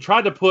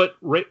tried to put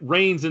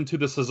Reigns into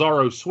the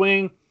Cesaro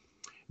swing.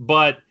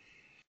 But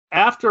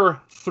after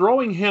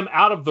throwing him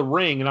out of the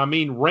ring, and I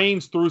mean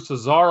Reigns threw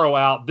Cesaro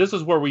out, this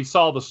is where we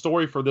saw the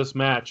story for this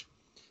match.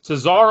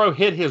 Cesaro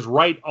hit his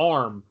right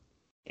arm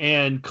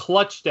and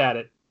clutched at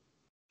it.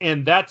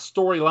 And that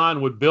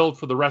storyline would build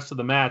for the rest of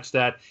the match,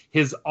 that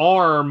his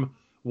arm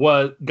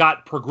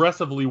got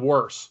progressively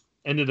worse,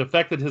 and it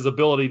affected his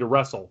ability to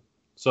wrestle.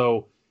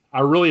 So I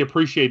really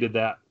appreciated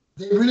that.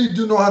 They really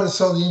do know how to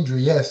sell the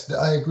injury. Yes,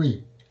 I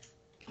agree.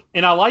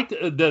 And I liked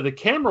the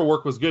camera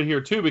work was good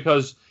here too,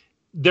 because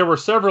there were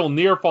several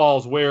near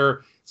falls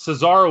where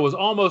Cesaro was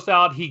almost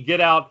out. He'd get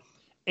out,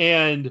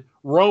 and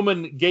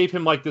Roman gave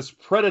him like this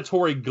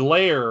predatory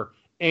glare,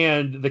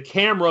 and the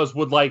cameras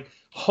would like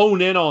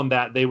hone in on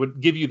that. They would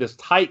give you this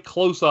tight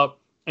close up,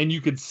 and you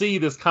could see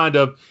this kind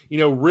of,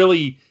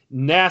 really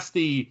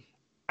nasty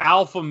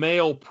alpha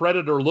male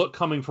predator look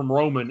coming from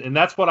Roman. And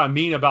that's what I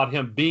mean about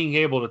him being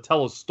able to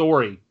tell a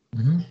story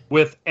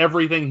with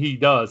everything he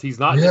does. He's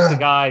not just a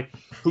guy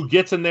who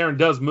gets in there and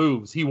does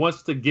moves. He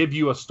wants to give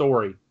you a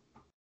story.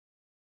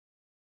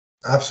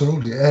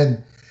 Absolutely.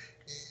 And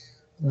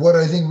what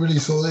I think really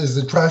sold is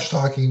the trash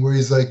talking, where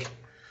he's like,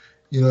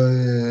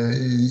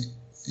 he's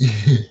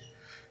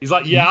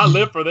like, yeah, I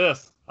live for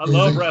this. I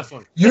love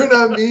wrestling. You're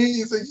not me.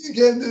 He's like, you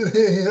can't do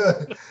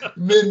it.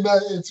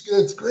 Midnight.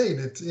 It's great.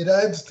 It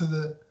adds to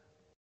the.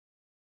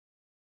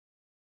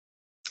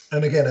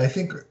 And again, I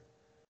think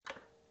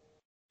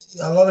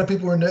a lot of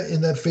people were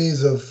in that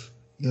phase of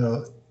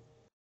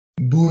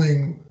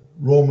booing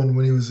Roman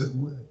when he was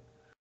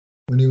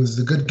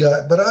the good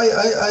guy. But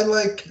I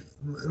like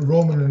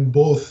Roman in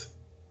both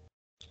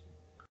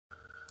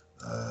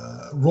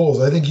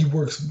roles. I think he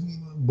works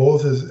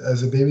both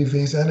as a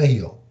babyface and a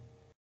heel.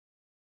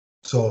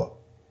 So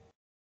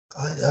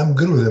I'm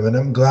good with him, and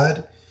I'm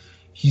glad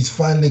he's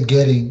finally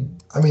getting.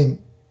 I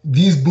mean,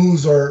 these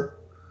boos are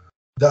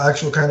the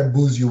actual kind of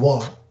boos you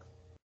want.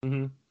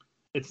 Mm-hmm.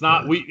 It's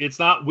not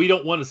we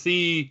don't want to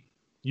see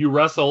you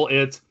wrestle.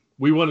 It's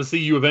we want to see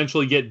you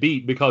eventually get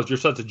beat because you're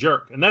such a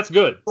jerk, and that's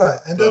good. Right,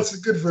 and that's a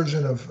good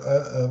version of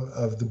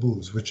the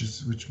boos,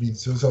 which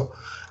means so.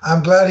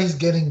 I'm glad he's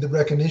getting the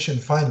recognition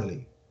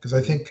finally, because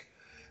I think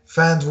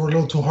fans were a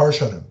little too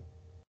harsh on him.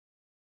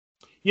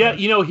 Yeah,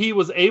 he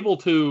was able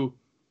to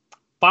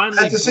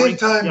finally. At the same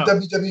time,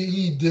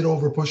 WWE did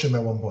overpush him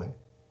at one point.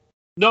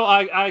 No,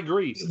 I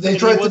agree. They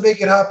tried to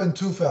make it happen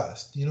too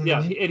fast. You know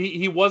what I mean? And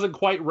he wasn't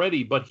quite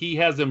ready, but he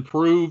has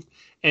improved,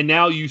 and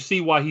now you see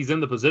why he's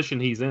in the position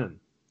he's in.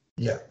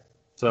 Yeah.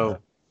 So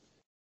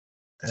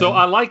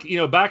I like,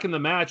 back in the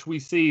match, we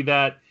see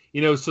that,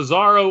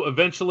 Cesaro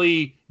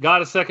eventually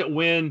got a second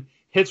win,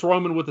 hits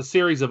Roman with a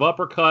series of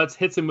uppercuts,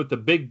 hits him with the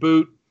big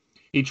boot.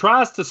 He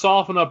tries to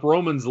soften up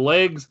Roman's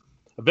legs,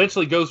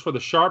 eventually goes for the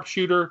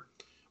sharpshooter.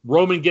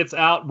 Roman gets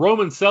out.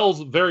 Roman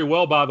sells very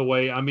well, by the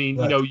way. I mean,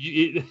 right.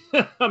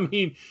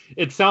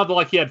 It sounded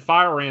like he had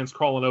fire ants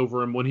crawling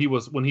over him when he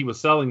was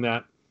selling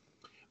that.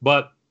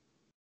 But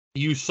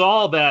you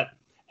saw that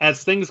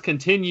as things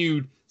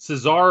continued,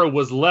 Cesaro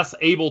was less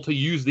able to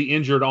use the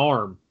injured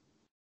arm.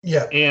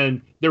 Yeah.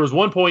 And there was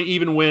one point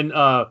even when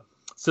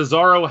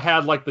Cesaro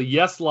had like the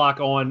yes lock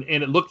on,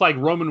 and it looked like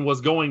Roman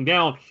was going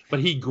down, but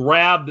he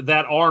grabbed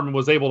that arm and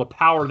was able to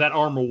power that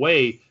arm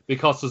away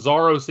because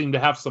Cesaro seemed to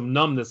have some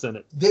numbness in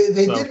it.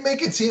 They did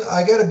make it seem,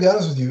 I got to be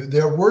honest with you,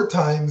 there were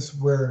times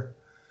where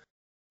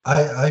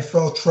I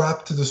felt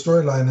trapped to the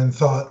storyline and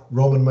thought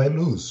Roman might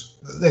lose.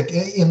 Like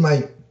in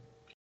my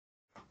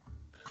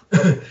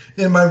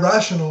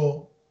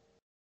rational,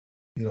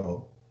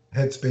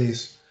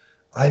 headspace,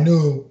 I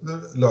knew.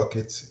 Look,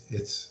 it's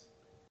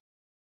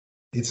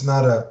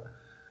not a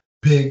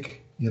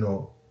big,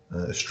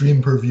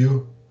 stream per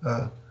view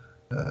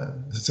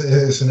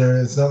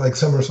scenario. It's not like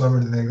SummerSlam or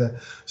anything like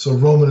that. So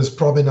Roman is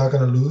probably not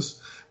going to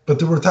lose. But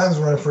there were times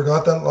when I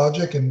forgot that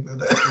logic and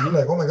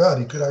like, oh my God,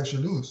 he could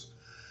actually lose.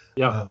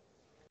 Yeah.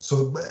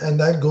 And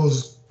that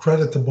goes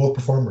credit to both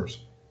performers.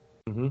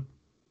 Mm-hmm.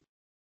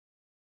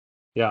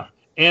 Yeah.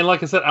 And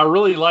like I said, I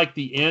really like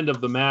the end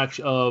of the match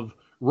of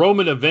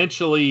Roman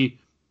eventually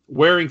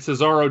wearing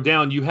Cesaro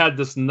down. You had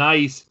this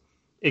nice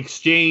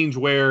exchange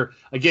where,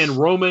 again,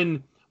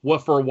 Roman,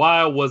 what for a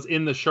while was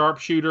in the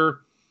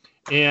sharpshooter,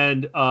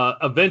 and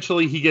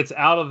eventually he gets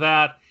out of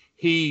that.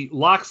 He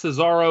locks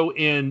Cesaro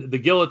in the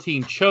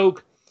guillotine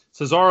choke.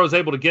 Cesaro is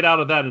able to get out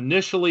of that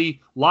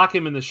initially, lock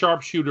him in the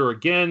sharpshooter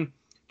again,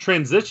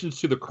 transitions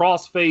to the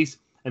crossface,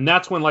 and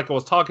that's when, like I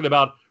was talking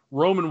about,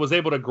 Roman was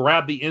able to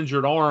grab the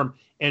injured arm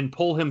and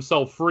pull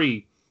himself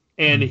free.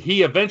 And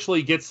he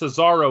eventually gets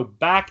Cesaro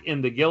back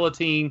in the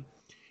guillotine.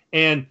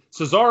 And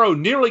Cesaro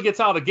nearly gets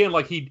out again.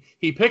 Like he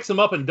picks him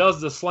up and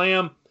does the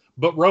slam,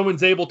 but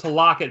Roman's able to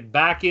lock it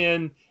back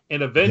in.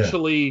 And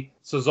eventually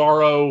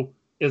Cesaro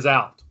is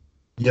out.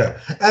 Yeah.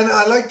 And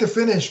I like the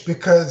finish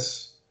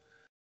because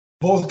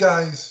both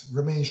guys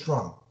remain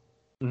strong.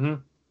 Mm-hmm.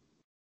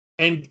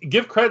 And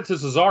give credit to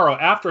Cesaro.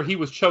 After he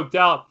was choked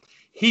out,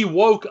 he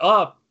woke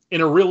up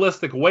in a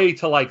realistic way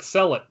to like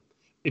sell it.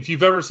 If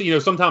you've ever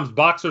seen, sometimes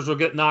boxers will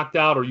get knocked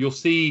out, or you'll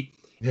see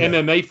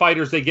MMA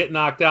fighters, they get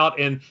knocked out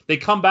and they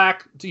come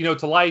back to,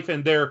 to life,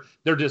 and they're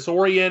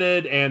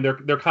disoriented and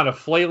they're kind of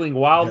flailing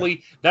wildly.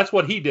 Yeah. That's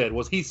what he did.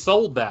 Was he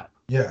sold that?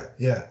 Yeah.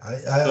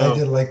 I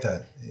did like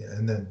that. Yeah.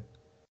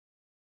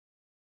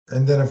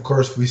 And then of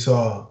course we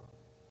saw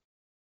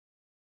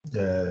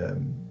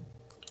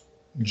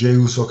Jey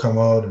Uso come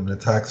out and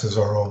attack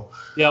Cesaro.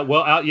 Yeah.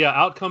 Well,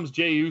 out comes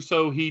Jey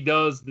Uso. He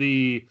does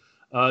the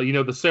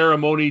the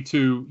ceremony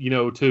to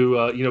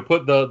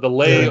put the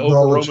lei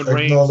over Roman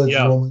Reigns.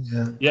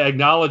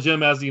 Acknowledge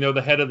him as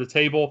the head of the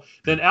table.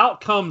 Then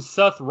out comes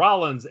Seth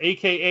Rollins,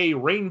 aka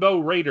Rainbow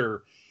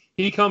Raider.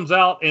 He comes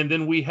out, and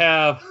then we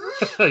have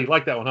you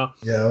like that one, huh?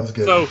 Yeah, that was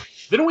good. So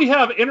then we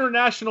have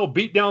International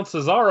Beatdown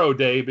Cesaro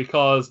Day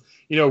because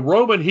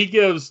Roman, he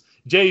gives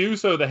Jey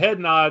Uso the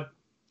head nod.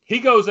 He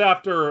goes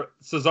after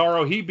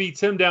Cesaro. He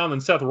beats him down,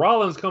 and Seth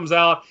Rollins comes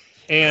out.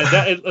 And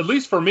that, at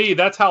least for me,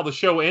 that's how the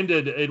show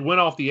ended. It went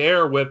off the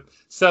air with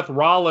Seth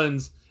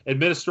Rollins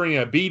administering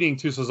a beating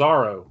to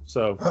Cesaro.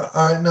 So, all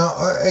right, now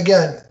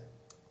again,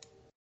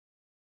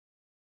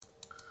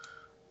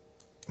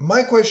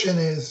 my question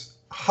is,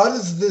 how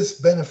does this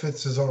benefit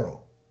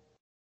Cesaro?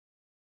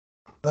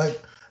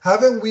 Like,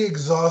 haven't we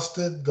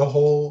exhausted the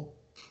whole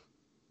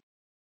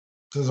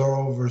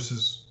Cesaro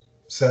versus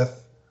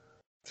Seth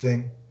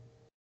thing?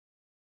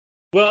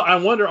 Well, I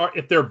wonder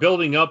if they're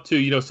building up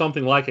to,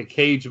 something like a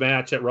cage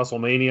match at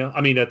WrestleMania.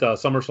 I mean, at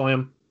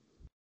SummerSlam.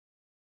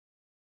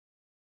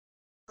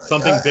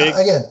 Something big.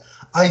 Again,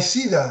 I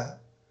see that.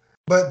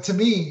 But to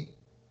me,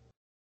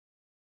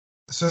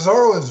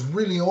 Cesaro is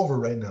really over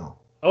right now.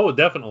 Oh,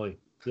 definitely.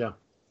 Yeah.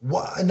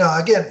 Now,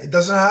 again, it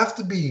doesn't have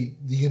to be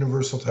the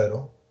Universal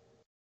title.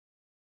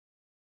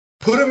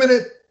 Put him in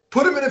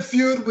a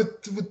feud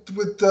with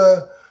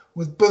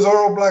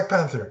Bizarro Black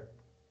Panther.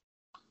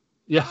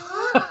 Yeah.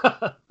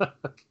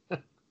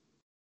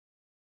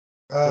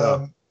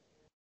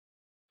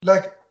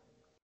 Like,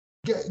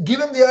 give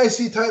him the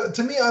IC title.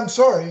 To me, I'm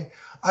sorry,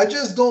 I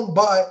just don't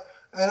buy,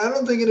 and I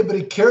don't think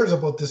anybody cares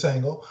about this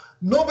angle.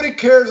 Nobody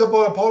cares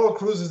about Apollo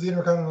Crews as the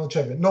Intercontinental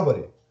Champion.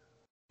 Nobody.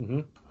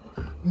 Mm-hmm.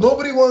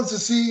 Nobody wants to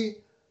see.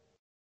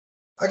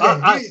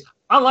 Again,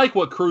 I like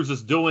what Crews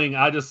is doing.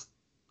 I just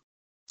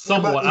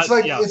somewhat.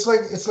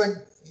 It's like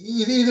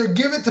either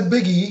give it to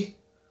Big E,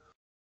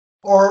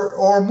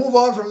 or move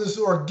on from this,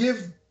 or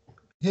give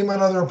him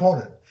another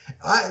opponent.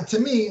 To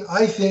me,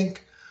 I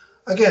think,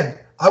 again,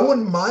 I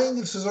wouldn't mind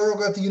if Cesaro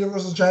got the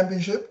Universal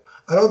Championship.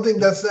 I don't think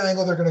that's the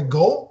angle they're going to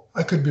go.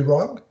 I could be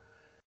wrong.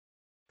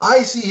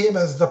 I see him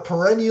as the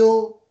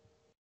perennial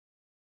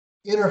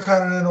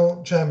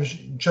Intercontinental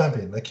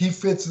Champion. Like, he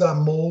fits that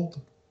mold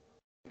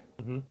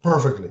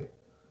perfectly.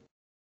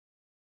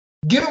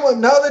 Give him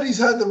now that he's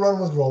had the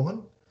run with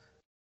Roman.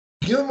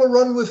 Give him a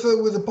run with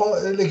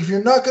Apollo. Like, if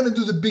you're not going to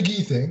do the Big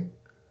E thing,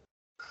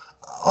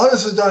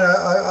 honestly, Donnie,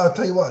 I'll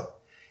tell you what.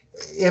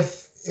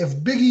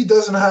 If Big E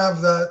doesn't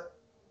have that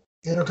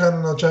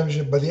Intercontinental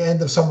Championship by the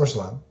end of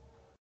SummerSlam,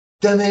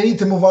 then they need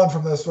to move on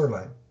from that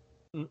storyline.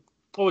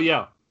 Oh,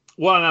 yeah.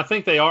 Well, and I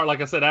think they are. Like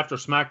I said, after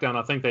SmackDown,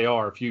 I think they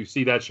are, if you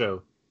see that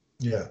show.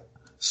 Yeah.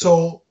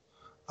 So,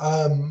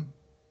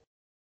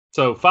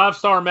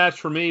 5-star match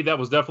for me. That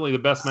was definitely the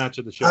best match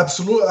of the show.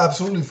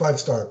 Absolutely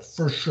 5-star,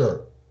 for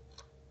sure.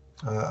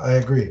 I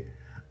agree.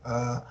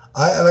 Like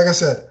I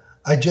said,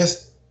 I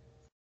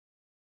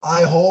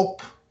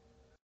hope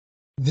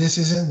this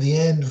isn't the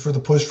end for the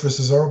push for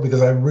Cesaro,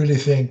 because I really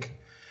think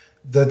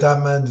that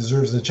man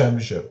deserves the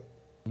championship.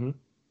 Mm-hmm.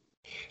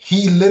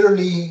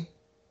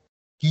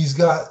 He's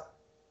got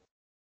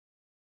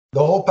the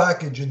whole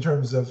package in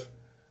terms of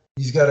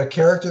He's got a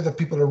character that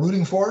people are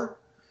rooting for.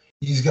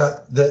 He's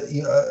got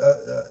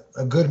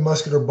a good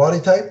muscular body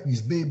type.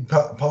 He's big,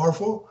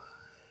 powerful,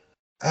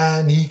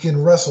 and he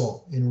can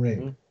wrestle in ring.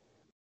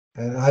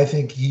 Mm-hmm. And I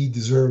think he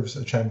deserves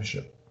a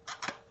championship.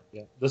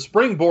 Yeah, the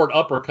springboard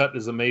uppercut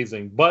is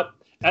amazing, but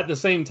at the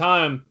same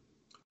time,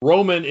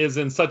 Roman is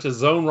in such a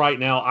zone right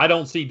now. I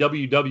don't see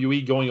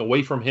WWE going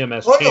away from him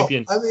as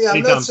champion. No. I mean,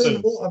 I'm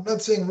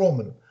not saying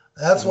Roman.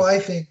 That's why I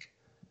think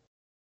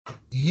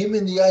him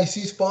in the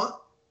IC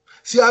spot.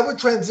 See, I would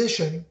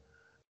transition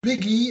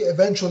Big E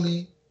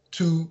eventually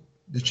to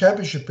the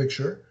championship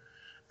picture,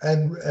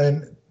 and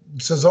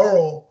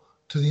Cesaro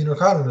to the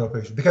Intercontinental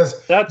picture,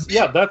 because that's a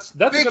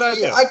good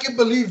idea. I can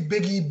believe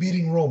Big E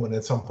beating Roman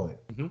at some point.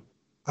 Mm-hmm.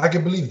 I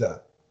can believe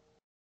that.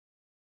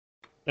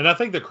 And I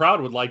think the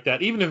crowd would like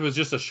that, even if it was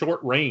just a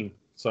short reign.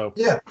 So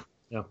yeah.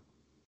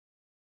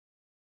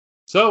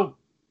 So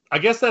I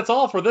guess that's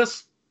all for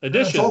this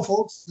edition. That's all,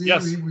 folks.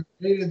 We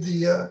created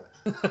the.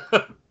 I'm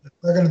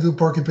not going to do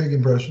Porky Pig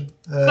impression,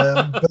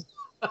 but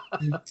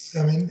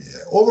I mean,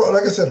 overall,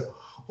 like I said,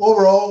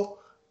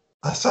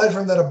 aside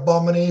from that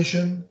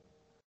abomination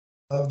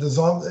of the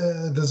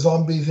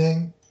zombie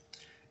thing,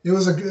 it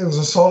was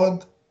a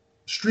solid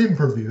stream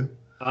per view.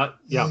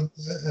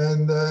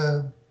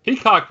 And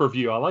Peacock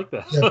review. I like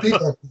that. Yeah,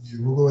 Peacock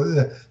review. We'll go with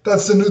that.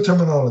 That's the new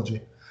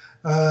terminology.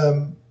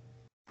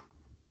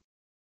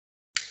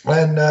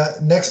 And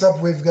next up,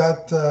 we've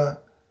got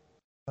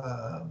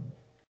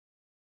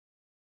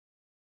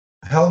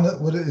Hell.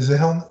 What is it?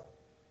 Hell?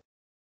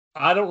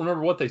 I don't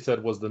remember what they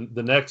said was the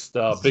next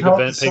big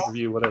event,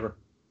 pay-per-view, whatever.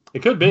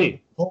 It could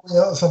be. Oh,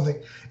 yeah,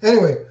 something.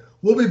 Anyway,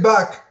 we'll be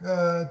back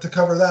to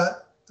cover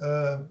that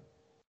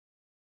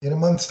in a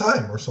month's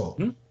time or so.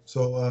 Mm-hmm.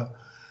 So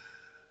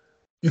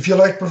if you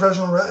like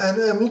professional,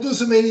 and we'll do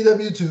some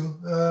AEW too.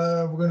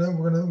 We're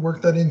gonna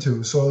work that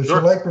into. So if you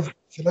like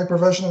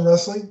professional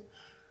wrestling,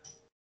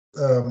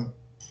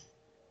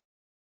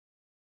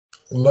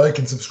 like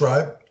and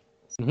subscribe.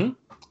 Mm-hmm.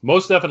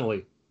 Most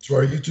definitely. To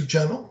our YouTube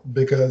channel,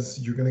 because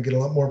you're going to get a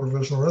lot more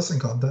professional wrestling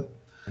content.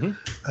 Mm-hmm.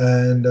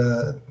 And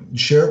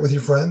share it with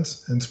your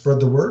friends and spread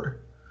the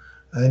word.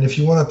 And if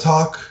you want to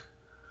talk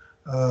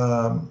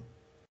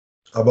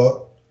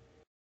about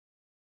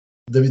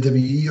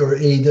WWE or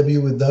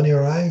AEW with Donnie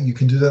or I, you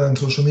can do that on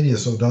social media.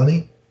 So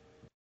Donnie,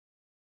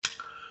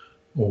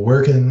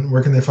 where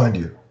can they find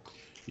you?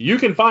 You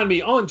can find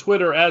me on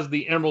Twitter as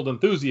the Emerald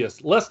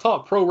Enthusiast. Let's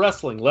talk pro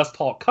wrestling. Let's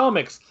talk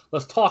comics.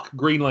 Let's talk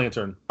Green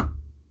Lantern.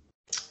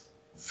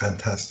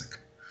 Fantastic.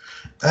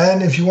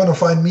 And if you want to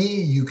find me,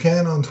 you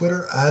can on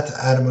Twitter at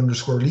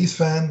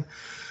Adam_LeafsFan.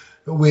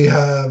 We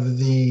have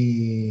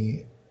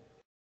the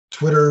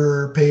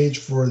Twitter page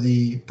for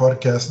the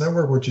podcast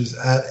network, which is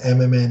at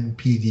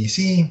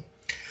MMNPDC.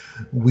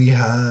 We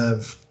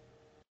have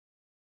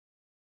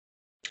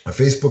a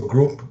Facebook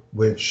group,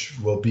 which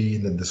will be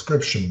in the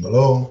description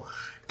below.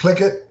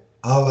 Click it,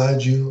 I'll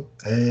add you,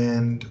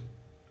 and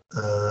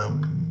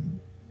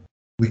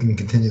we can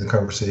continue the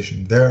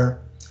conversation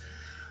there.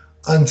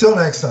 Until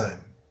next time,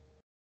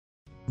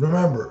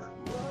 remember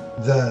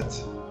that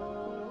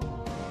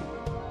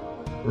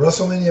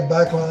WrestleMania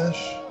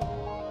Backlash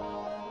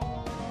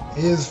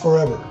is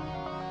forever.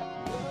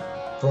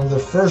 From the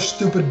first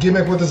stupid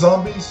gimmick with the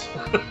zombies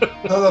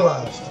to the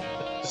last.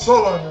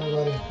 So long,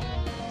 everybody.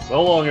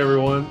 So long,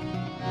 everyone.